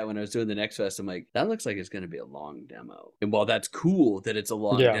looked at when I was doing the Next Fest, I'm like, that looks like it's going to be a long demo. And while that's cool that it's a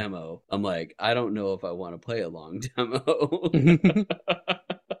long demo, I'm like, I don't know if I want to play a long demo.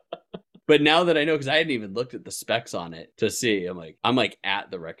 But now that I know, because I hadn't even looked at the specs on it to see, I'm like at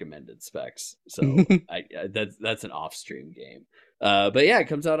the recommended specs. So that's an off-stream game. But yeah, it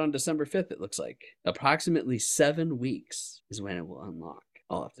comes out on December 5th. It looks like approximately 7 weeks is when it will unlock.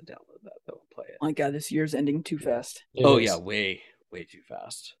 I'll have to download that though and play it. Oh my God, this year's ending too fast. Yeah, way too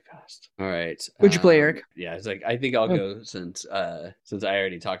fast. All right. What'd you play, Eric? Yeah, it's like I think I'll go since I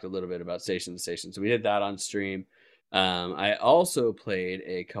already talked a little bit about Station to Station. So we did that on stream. I also played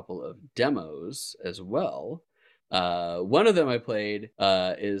a couple of demos as well. One of them I played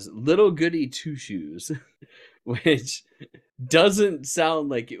is Little Goody Two Shoes, which doesn't sound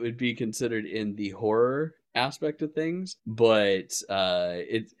like it would be considered in the horror aspect of things, but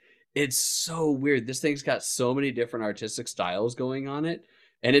it's so weird. This thing's got so many different artistic styles going on it,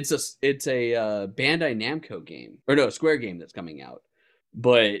 and it's a Bandai Namco game, or no, Square game that's coming out.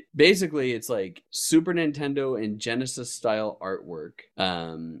 But basically, it's like Super Nintendo and Genesis style artwork,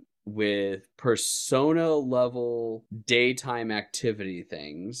 with Persona level daytime activity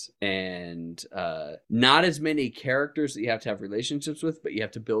things, and not as many characters that you have to have relationships with, but you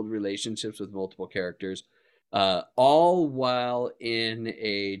have to build relationships with multiple characters, all while in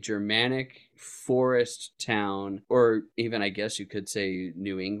a Germanic forest town, or even I guess you could say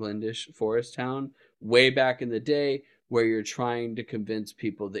New Englandish forest town, way back in the day, where you're trying to convince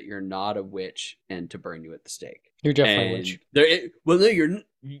people that you're not a witch and to burn you at the stake. You're definitely a witch. No,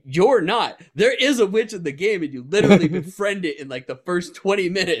 you're not. There is a witch in the game, and you literally befriend it in like the first 20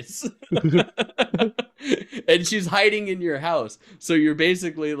 minutes. And she's hiding in your house. So you're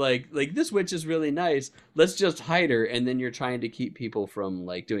basically like this witch is really nice. Let's just hide her. And then you're trying to keep people from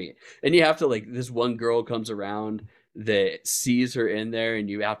like doing it. And you have to like, this one girl comes around that sees her in there, and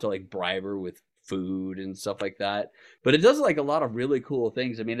you have to like bribe her with food and stuff like that. But it does like a lot of really cool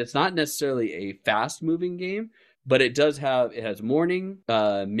things. I mean, it's not necessarily a fast moving game, but it has morning,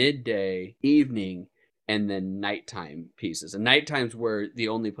 midday, evening, and then nighttime pieces. And nighttime's where the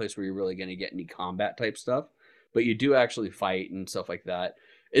only place where you're really going to get any combat type stuff, but you do actually fight and stuff like that.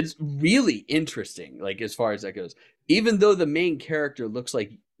 It's really interesting, like as far as that goes. Even though the main character looks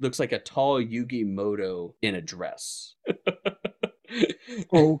like a tall Yugi Moto in a dress.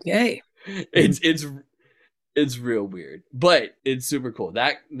 Okay. It's real weird, but it's super cool.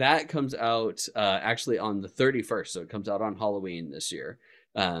 That comes out actually on the 31st, so it comes out on Halloween this year.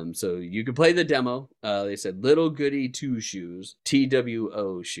 So you can play the demo. They said Little Goody Two Shoes,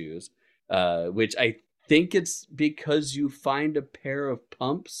 TWO shoes, which I think it's because you find a pair of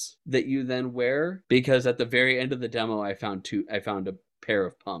pumps that you then wear, because at the very end of the demo I found a pair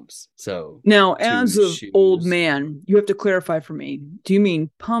of pumps. So now, as an old man, you have to clarify for me. Do you mean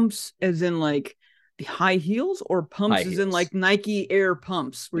pumps as in like the high heels, or pumps as in like Nike Air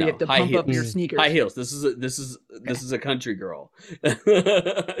pumps where you have to pump up your sneakers? High heels. This is a country girl.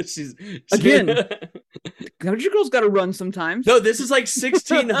 she's again. Country girl's got to run sometimes. No, this is like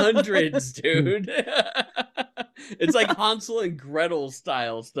 1600s, dude. It's like Hansel and Gretel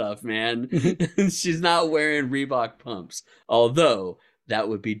style stuff, man. She's not wearing Reebok pumps, although that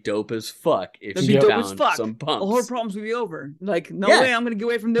would be dope as fuck if she found some pumps. All her problems would be over. Like, no way I'm going to get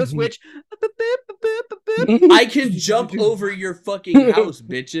away from this witch. I can jump over your fucking house,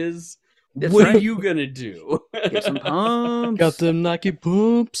 bitches. What are you going to do? Get some pumps. Got them Nike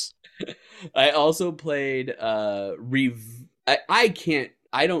pumps. I also played I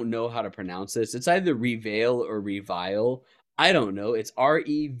don't know how to pronounce this. It's either Reveal or Revile. I don't know. It's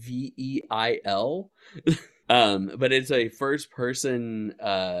Reveil. But it's a first person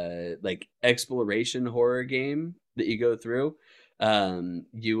like exploration horror game that you go through.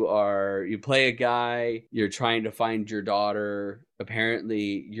 You play a guy, you're trying to find your daughter.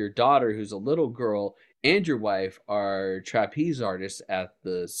 Apparently your daughter, who's a little girl, and your wife are trapeze artists at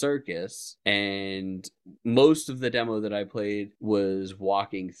the circus, and most of the demo that I played was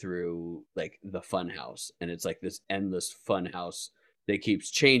walking through like the fun house, and it's like this endless fun house that keeps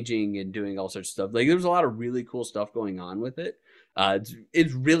changing and doing all sorts of stuff. Like there's a lot of really cool stuff going on with it.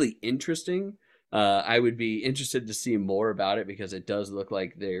 It's really interesting. I would be interested to see more about it, because it does look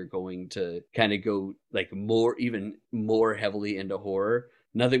like they're going to kind of go like even more heavily into horror.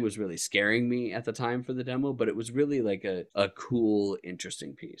 Nothing was really scaring me at the time for the demo, but it was really like a cool,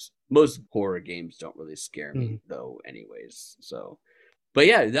 interesting piece. Most horror games don't really scare me though anyways. So, but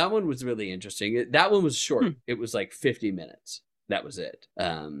yeah, that one was really interesting. That one was short. It was like 50 minutes. That was it.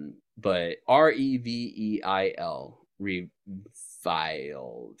 But Reveil,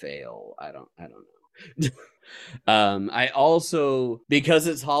 Veil. I don't know. I also, because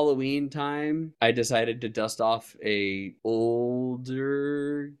it's Halloween time, I decided to dust off a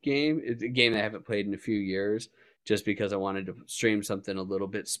older game. It's a game I haven't played in a few years, just because I wanted to stream something a little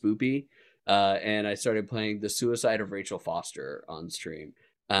bit spoopy. And I started playing The Suicide of Rachel Foster on stream.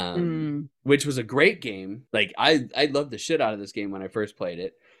 Which was a great game. Like I loved the shit out of this game when I first played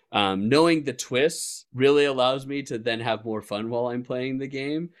it. Knowing the twists really allows me to then have more fun while I'm playing the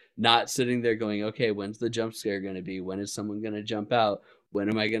game, not sitting there going, okay, when's the jump scare going to be? When is someone going to jump out? When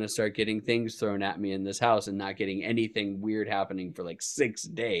am I going to start getting things thrown at me in this house and not getting anything weird happening for like 6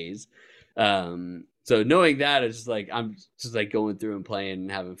 days? So knowing that, it's like, I'm just like going through and playing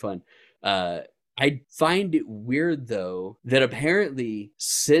and having fun. I find it weird, though, that apparently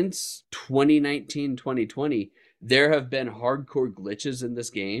since 2019, 2020, there have been hardcore glitches in this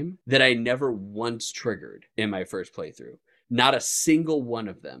game that I never once triggered in my first playthrough. Not a single one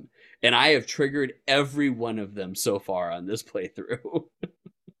of them. And I have triggered every one of them so far on this playthrough.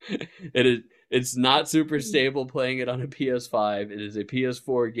 It's not super stable playing it on a PS5. It is a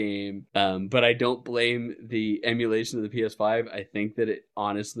PS4 game, but I don't blame the emulation of the PS5. I think that it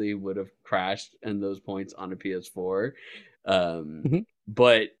honestly would have crashed in those points on a PS4.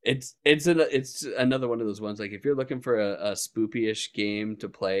 But it's another one of those ones, like if you're looking for a spoopy-ish game to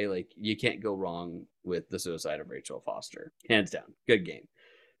play, like you can't go wrong with The Suicide of Rachel Foster. Hands down. Good game.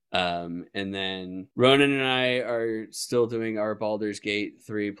 And then Ronan and I are still doing our Baldur's Gate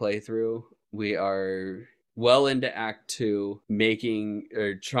 3 playthrough. We are well into Act 2,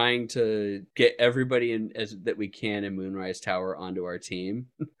 trying to get everybody that we can in Moonrise Tower onto our team.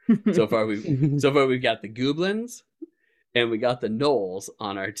 So far we've got the Goblins and we got the Gnolls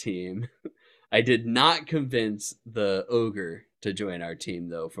on our team. I did not convince the Ogre to join our team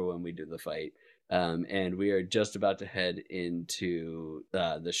though for when we do the fight. And we are just about to head into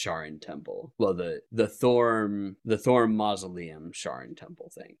the Sharon Temple. Well, the Thorm Mausoleum Sharon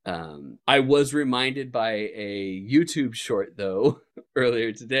Temple thing. I was reminded by a YouTube short though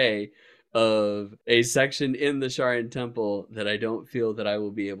earlier today of a section in the Sharan Temple that I don't feel that I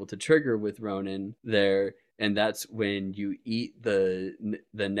will be able to trigger with Ronin there. And that's when you eat the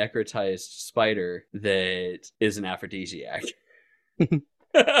necrotized spider that is an aphrodisiac.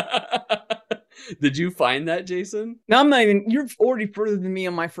 Did you find that, Jason? No, I'm not even. You're already further than me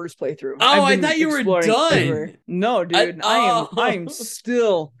on my first playthrough. Oh, I thought you were done. Everywhere. No, dude. I am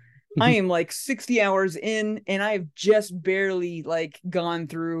still. I am like 60 hours in, and I've just barely like gone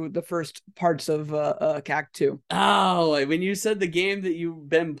through the first parts of CAC 2. Oh, when you said the game that you've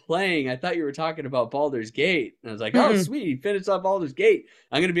been playing, I thought you were talking about Baldur's Gate. And I was like, oh, sweet, he finished up Baldur's Gate.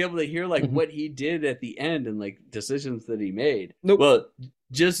 I'm gonna be able to hear like what he did at the end and like decisions that he made. Nope. Well,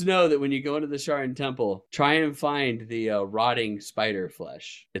 just know that when you go into the Sharan Temple, try and find the rotting spider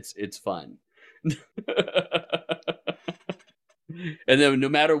flesh. It's fun. And then no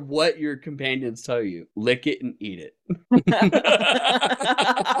matter what your companions tell you, lick it and eat it.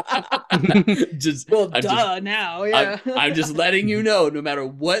 Now, yeah. I'm just letting you know, no matter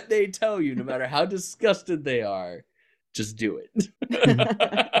what they tell you, no matter how disgusted they are, just do it.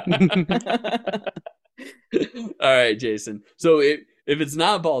 All right, Jason. So if it's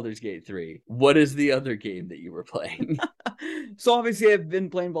not Baldur's Gate 3, what is the other game that you were playing? So obviously I've been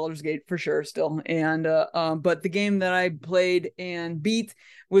playing Baldur's Gate for sure still. And but the game that I played and beat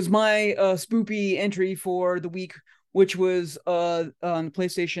was my spoopy entry for the week, which was on the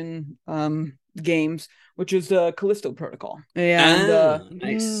PlayStation games, which is Callisto Protocol. And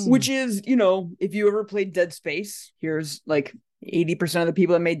nice. Which is, you know, if you ever played Dead Space, here's like 80% of the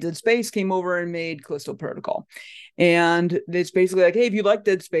people that made Dead Space came over and made Callisto Protocol. And it's basically like, hey, if you like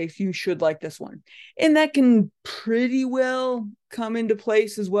Dead Space, you should like this one. And that can pretty well come into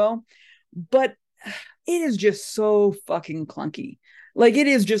place as well. But it is just so fucking clunky. Like, it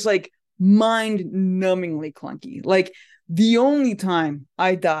is just like mind-numbingly clunky. Like, the only time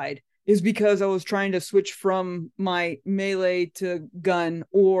I died is because I was trying to switch from my melee to gun,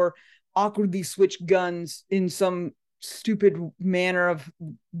 or awkwardly switch guns in some stupid manner of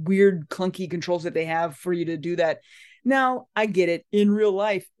weird clunky controls that they have for you to do that. Now, I get it. In real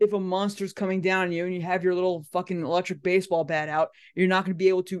life, if a monster's coming down on you and you have your little fucking electric baseball bat out, you're not going to be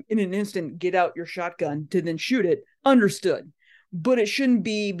able to, in an instant, get out your shotgun to then shoot it. Understood. But it shouldn't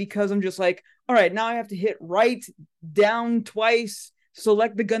be because I'm just like, all right, now I have to hit right, down twice,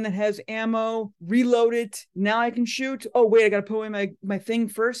 select the gun that has ammo, reload it. Now I can shoot. Oh, wait, I got to put away my thing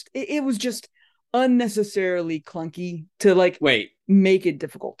first. It was just unnecessarily clunky to like make it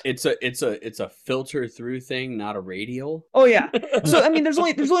difficult. It's a filter through thing, not a radial. Oh yeah. So I mean, there's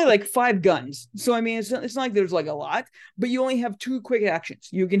only like 5 guns. So I mean, it's not like there's like a lot, but you only have 2 quick actions.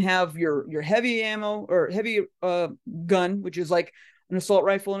 You can have your heavy ammo or heavy gun, which is like an assault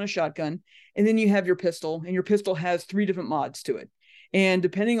rifle and a shotgun, and then you have your pistol, and your pistol has 3 different mods to it. And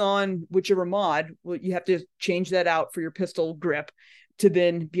depending on whichever mod, well, you have to change that out for your pistol grip to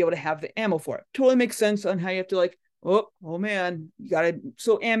then be able to have the ammo for it. Totally makes sense on how you have to like, oh man, you gotta,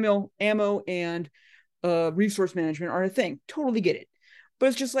 so ammo and resource management are a thing. Totally get it. But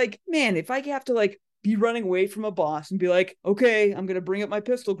it's just like, man, if I have to like be running away from a boss and be like, okay, I'm gonna bring up my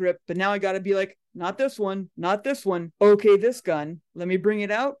pistol grip, but now I gotta be like, not this one. Okay, this gun, let me bring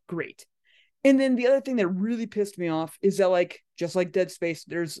it out. Great. And then the other thing that really pissed me off is that, like, just like Dead Space,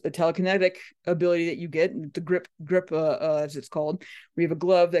 there's a telekinetic ability that you get, the grip, as it's called. We have a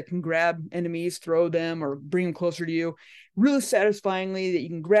glove that can grab enemies, throw them, or bring them closer to you. Really satisfyingly that you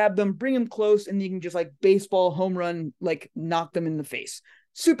can grab them, bring them close, and you can just like baseball home run, like knock them in the face.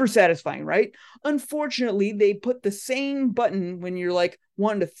 Super satisfying, right? Unfortunately, they put the same button when you're like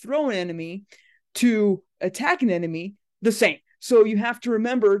wanting to throw an enemy to attack an enemy, the same. So you have to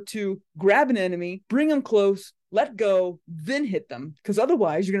remember to grab an enemy, bring them close, let go, then hit them. Because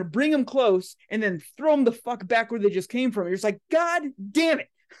otherwise, you're going to bring them close and then throw them the fuck back where they just came from. You're just like, God damn it.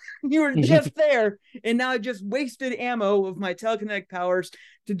 You were just there. And now I just wasted ammo of my telekinetic powers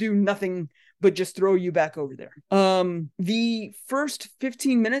to do nothing but just throw you back over there. The first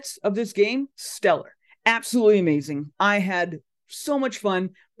 15 minutes of this game, stellar. Absolutely amazing. I had so much fun,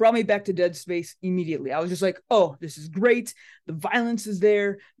 brought me back to Dead Space immediately. I was just like, oh, this is great. The violence is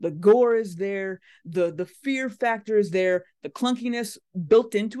there, the gore is there, the fear factor is there, the clunkiness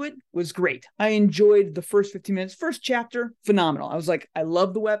built into it was great. I enjoyed the first 15 minutes. First chapter, phenomenal. I was like, I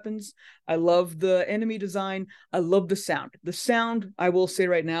love the weapons, I love the enemy design, I love the sound. The sound, I will say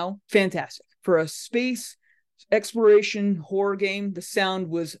right now, fantastic. For a space exploration horror game, the sound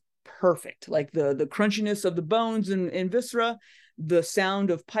was perfect. Like the crunchiness of the bones and viscera, the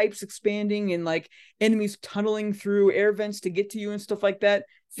sound of pipes expanding and like enemies tunneling through air vents to get to you and stuff like that.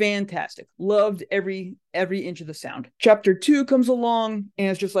 Fantastic. Loved every inch of the sound. Chapter 2 comes along and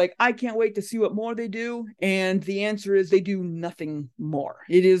it's just like, I can't wait to see what more they do. And the answer is they do nothing more.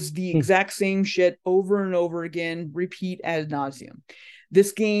 It is the exact same shit over and over again, repeat ad nauseum.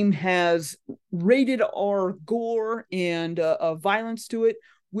 This game has rated R gore and violence to it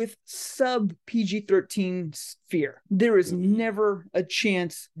with sub PG-13 fear. There is never a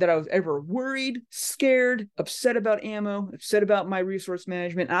chance that I was ever worried, scared, upset about ammo, upset about my resource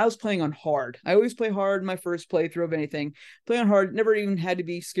management. I was playing on hard. I always play hard in my first playthrough of anything. Play on hard, never even had to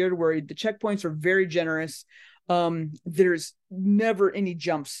be scared or worried. The checkpoints are very generous. There's never any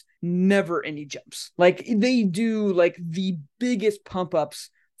jumps. Like they do like the biggest pump ups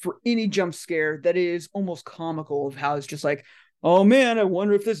for any jump scare that is almost comical of how it's just like, oh man, I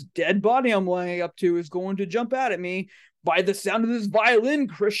wonder if this dead body I'm lying up to is going to jump out at me by the sound of this violin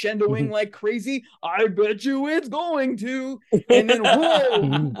crescendoing like crazy. I bet you it's going to. And then,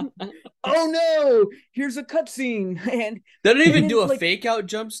 whoa, oh no, here's a cutscene. And they don't even do a fake out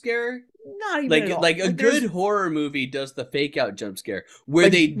jump scare. Not even at all. Like a good horror movie does the fake out jump scare where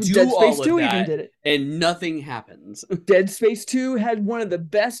they do all of that and nothing happens. Dead Space 2 had one of the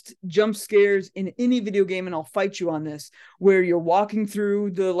best jump scares in any video game, and I'll fight you on this, where you're walking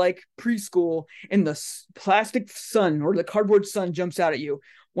through the like preschool and the plastic sun or the cardboard sun jumps out at you.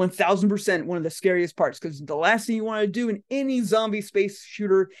 1000% one of the scariest parts, because the last thing you want to do in any zombie space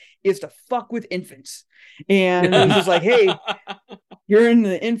shooter is to fuck with infants. And it was just like, hey, you're in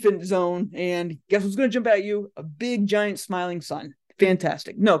the infant zone, and guess what's going to jump at you? A big, giant, smiling sun.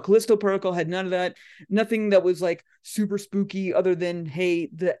 Fantastic. No, Callisto Protocol had none of that. Nothing that was like super spooky other than, hey,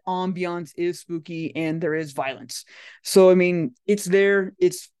 the ambiance is spooky and there is violence. So, I mean, it's there.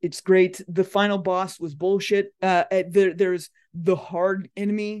 It's great. The final boss was bullshit. There's the hard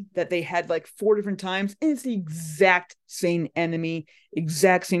enemy that they had like 4 different times, and it's the exact same enemy,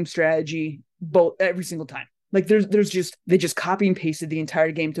 exact same strategy, both every single time. Like there's just, they just copy and pasted the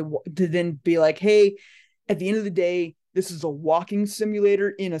entire game to then be like, hey, at the end of the day, this is a walking simulator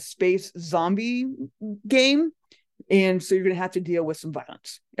in a space zombie game. And so you're going to have to deal with some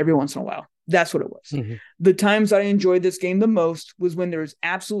violence every once in a while. That's what it was. Mm-hmm. The times I enjoyed this game the most was when there was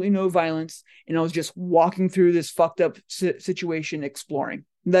absolutely no violence and I was just walking through this fucked up situation, exploring.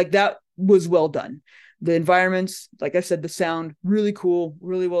 Like that was well done. The environments, like I said, the sound, really cool,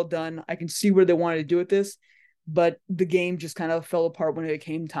 really well done. I can see where they wanted to do with this, but the game just kind of fell apart when it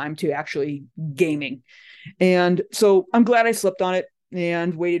came time to actually gaming. And so I'm glad I slept on it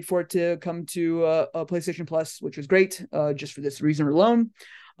and waited for it to come to a PlayStation Plus, which was great, just for this reason alone.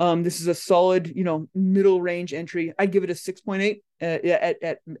 This is a solid, middle range entry. I'd give it a 6.8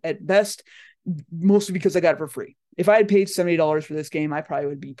 at best, mostly because I got it for free. If I had paid $70 for this game, I probably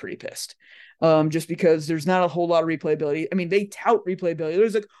would be pretty pissed. Just because there's not a whole lot of replayability. I mean, they tout replayability.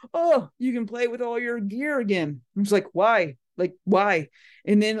 There's like, oh, you can play with all your gear again. I'm just like, why? Like, why?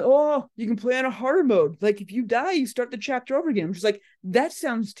 And then, oh, you can play on a harder mode. Like, if you die, you start the chapter over again. I'm just like, that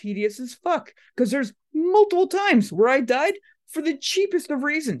sounds tedious as fuck. Because there's multiple times where I died for the cheapest of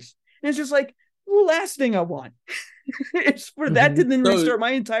reasons. And it's just like, the last thing I want. It's for that to then restart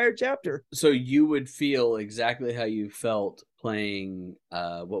my entire chapter. So you would feel exactly how you felt playing,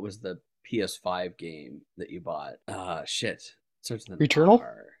 what was the PS5 game that you bought? Shit. Returnal?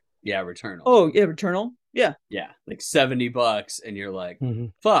 Yeah, Returnal. Oh, yeah, Returnal. Yeah. Yeah, like $70 and you're like,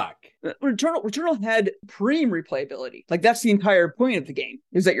 fuck. Returnal had supreme replayability. Like that's the entire point of the game,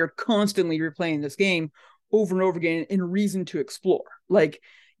 is that you're constantly replaying this game over and over again in a reason to explore. Like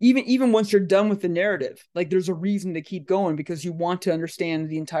even once you're done with the narrative, like there's a reason to keep going because you want to understand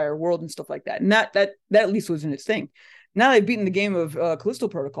the entire world and stuff like that. And that at least was in its thing. Now they've beaten the game of Callisto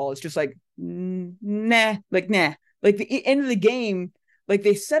Protocol. It's just like, nah. Like the end of the game, like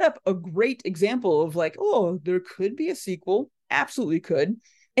they set up a great example of like, oh, there could be a sequel. Absolutely could.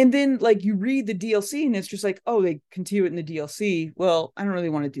 And then like you read the DLC and it's just like, oh, they continue it in the DLC. Well, I don't really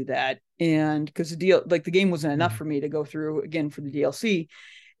want to do that. And because the game wasn't enough for me to go through again for the DLC.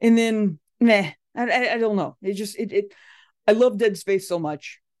 And then, I don't know. I love Dead Space so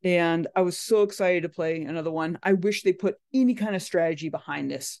much. And I was so excited to play another one. I wish they put any kind of strategy behind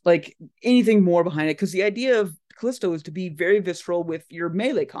this, like anything more behind it. Because the idea of Callisto is to be very visceral with your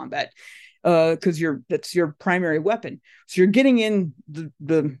melee combat, because that's your primary weapon. So you're getting in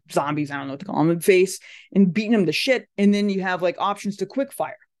the zombies, I don't know what to call them, in the face and beating them to shit. And then you have like options to quick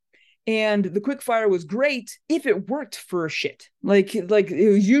fire. And the quick fire was great if it worked for a shit. Like it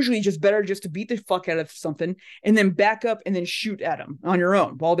was usually just better just to beat the fuck out of something and then back up and then shoot at them on your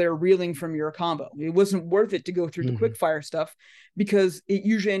own while they're reeling from your combo. It wasn't worth it to go through the quick fire stuff because it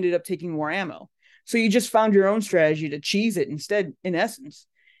usually ended up taking more ammo. So you just found your own strategy to cheese it instead, in essence.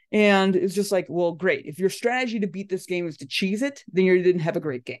 And it's just like, well, great. If your strategy to beat this game is to cheese it, then you didn't have a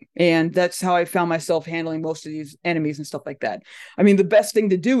great game. And that's how I found myself handling most of these enemies and stuff like that. I mean, the best thing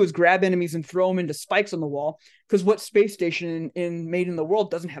to do is grab enemies and throw them into spikes on the wall, because what space station in Made in the World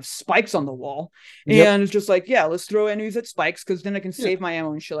doesn't have spikes on the wall? Yep. And it's just like, yeah, let's throw enemies at spikes, because then I can save my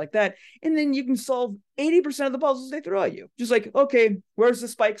ammo and shit like that. And then you can solve 80% of the puzzles they throw at you. Just like, okay, where's the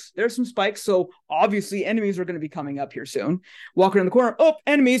spikes? There's some spikes. So obviously enemies are going to be coming up here soon. Walk around the corner. Oh,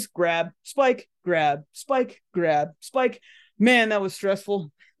 enemies. Grab, spike, grab, spike, grab, spike. Man, that was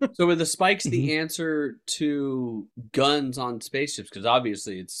stressful. So were the spikes the answer to guns on spaceships? Because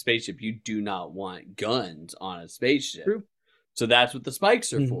obviously it's a spaceship. You do not want guns on a spaceship. True. So that's what the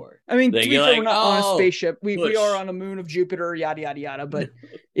spikes are for. I mean, we're not on a spaceship. We are on a moon of Jupiter, yada, yada, yada. But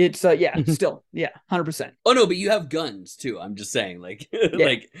it's, still, 100%. Oh, no, but you have guns, too. I'm just saying, like,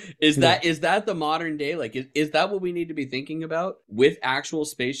 is that the modern day? Like, is that what we need to be thinking about with actual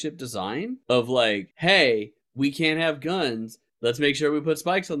spaceship design? Of like, hey, we can't have guns. Let's make sure we put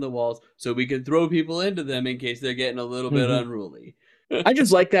spikes on the walls so we can throw people into them in case they're getting a little bit unruly. I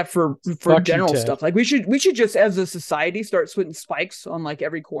just like that for general stuff. Like we should just as a society start putting spikes on like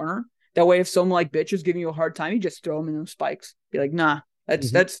every corner. That way, if someone like bitch is giving you a hard time, you just throw them in those spikes. Be like, nah,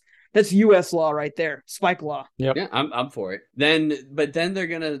 that's U.S. law right there, spike law. Yep. Yeah, I'm for it. Then they're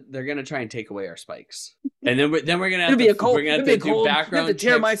gonna try and take away our spikes, and then we're gonna have to do background checks.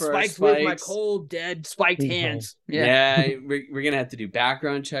 Tear my spikes with my cold, dead, spiked hands. Yeah, we're gonna have to do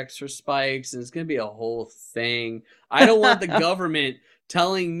background checks for spikes, and it's gonna be a whole thing. I don't want the government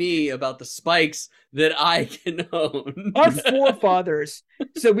telling me about the spikes that I can own. Our forefathers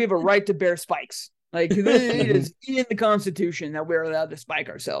said we have a right to bear spikes. Like, it is in the Constitution that we're allowed to spike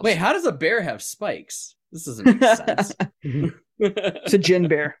ourselves. Wait, how does a bear have spikes? This doesn't make sense. It's a gin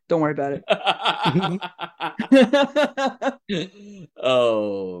bear. Don't worry about it.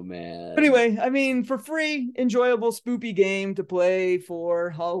 Oh, man. But anyway, I mean, for free, enjoyable, spoopy game to play for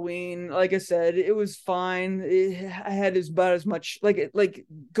Halloween. Like I said, it was fine. I had about as much, like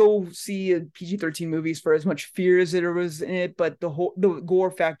go see a PG-13 movies for as much fear as there was in it, but the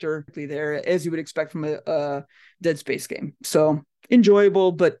gore factor there, as you would expect from a Dead Space game. So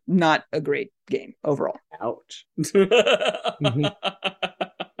enjoyable, but not a great game overall. Ouch.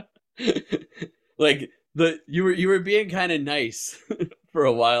 Like you were being kind of nice for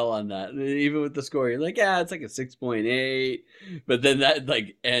a while on that, even with the score. You're like, yeah, it's like a 6.8, but then that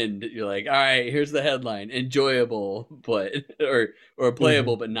like end, you're like, all right, here's the headline: enjoyable, but or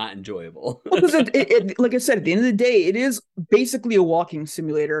playable, but not enjoyable. Because it, like I said, at the end of the day, it is basically a walking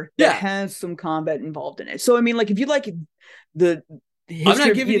simulator that has some combat involved in it. So I mean, like if you like I'm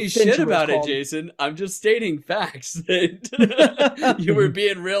not giving you shit about it, Jason. I'm just stating facts that you were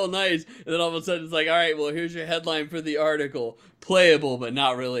being real nice, and then all of a sudden it's like, all right, well, here's your headline for the article: playable but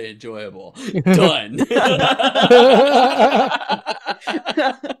not really enjoyable. Done. I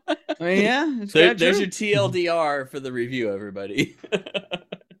mean, yeah, there's your TLDR for the review, everybody.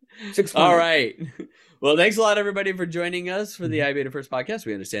 All right. Well, thanks a lot, everybody, for joining us for the IBIF First podcast.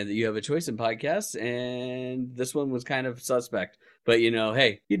 We understand that you have a choice in podcasts, and this one was kind of suspect. But,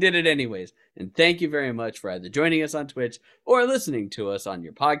 hey, you did it anyways. And thank you very much for either joining us on Twitch or listening to us on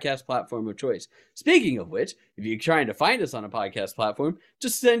your podcast platform of choice. Speaking of which, if you're trying to find us on a podcast platform,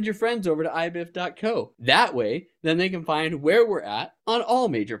 just send your friends over to ibif.co. That way, then they can find where we're at on all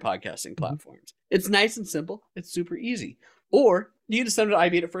major podcasting platforms. It's nice and simple. It's super easy. Or you can just send it to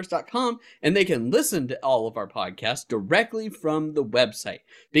ibitfirst.com and they can listen to all of our podcasts directly from the website.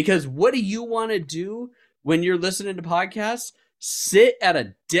 Because what do you want to do when you're listening to podcasts? Sit at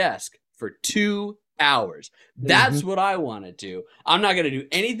a desk for 2 hours. That's what I want to do. I'm not going to do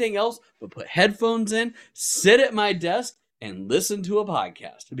anything else but put headphones in, sit at my desk, and listen to a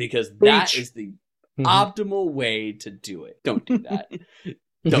podcast. Because that is the optimal way to do it. Don't do that.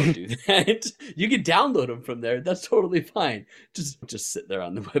 Don't do that. You can download them from there. That's totally fine. Just sit there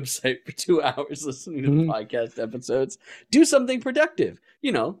on the website for 2 hours listening to the podcast episodes. Do something productive.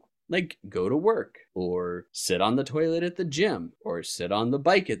 Like go to work or sit on the toilet at the gym or sit on the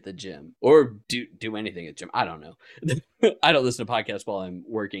bike at the gym or do anything at the gym. I don't know. I don't listen to podcasts while I'm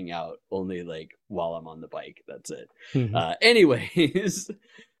working out, only like while I'm on the bike. That's it. Anyways,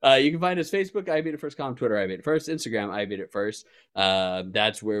 you can find us Facebook, IBIF1st.com, Twitter, IBIF1st, Instagram, IBIF1st.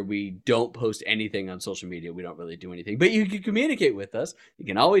 That's where we don't post anything on social media. We don't really do anything, but you can communicate with us. You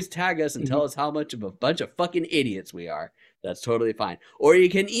can always tag us and tell us how much of a bunch of fucking idiots we are. That's totally fine. Or you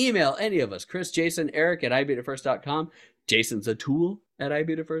can email any of us, Chris, Jason, Eric at IBIF1st.com. Jason's a tool at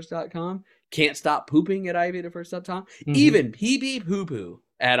IBIF1st.com. Can't stop pooping at IBIF1st.com. Even PeePee PooPoo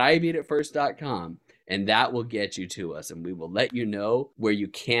at IBIF1st.com. and that will get you to us, and we will let you know where you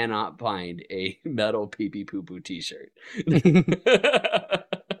cannot find a metal PeePee PooPoo t-shirt.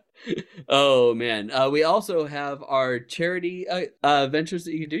 Oh man, we also have our charity ventures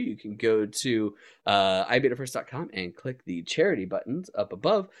that you can do. You can go to IBIF and click the charity buttons up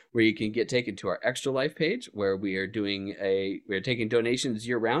above, where you can get taken to our Extra Life page, where we're taking donations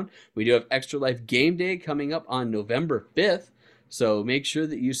year round. We do have Extra Life Game Day coming up on November 5th, so make sure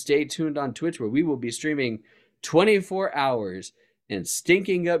that you stay tuned on Twitch, where we will be streaming 24 hours and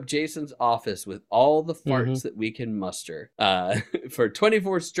stinking up Jason's office with all the farts that we can muster for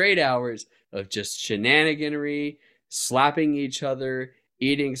 24 straight hours of just shenaniganery, slapping each other,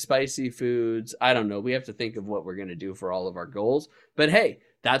 eating spicy foods. I don't know. We have to think of what we're going to do for all of our goals. But hey,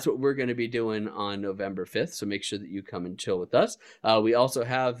 that's what we're going to be doing on November 5th. So make sure that you come and chill with us. We also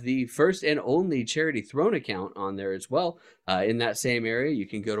have the first and only Charity Throne account on there as well. In that same area, you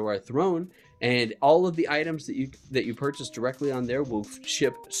can go to our Throne, and all of the items that you purchase directly on there will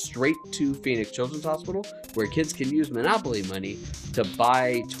ship straight to Phoenix Children's Hospital, where kids can use Monopoly money to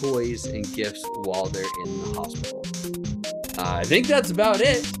buy toys and gifts while they're in the hospital. I think that's about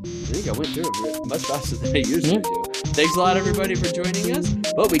it. I think I went through it much faster than I usually do. Thanks a lot, everybody, for joining us.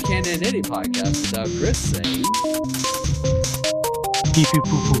 But we can't end any podcast without Chris saying, PeePee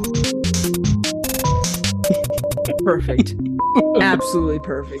PooPoo. Perfect. Absolutely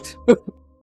perfect.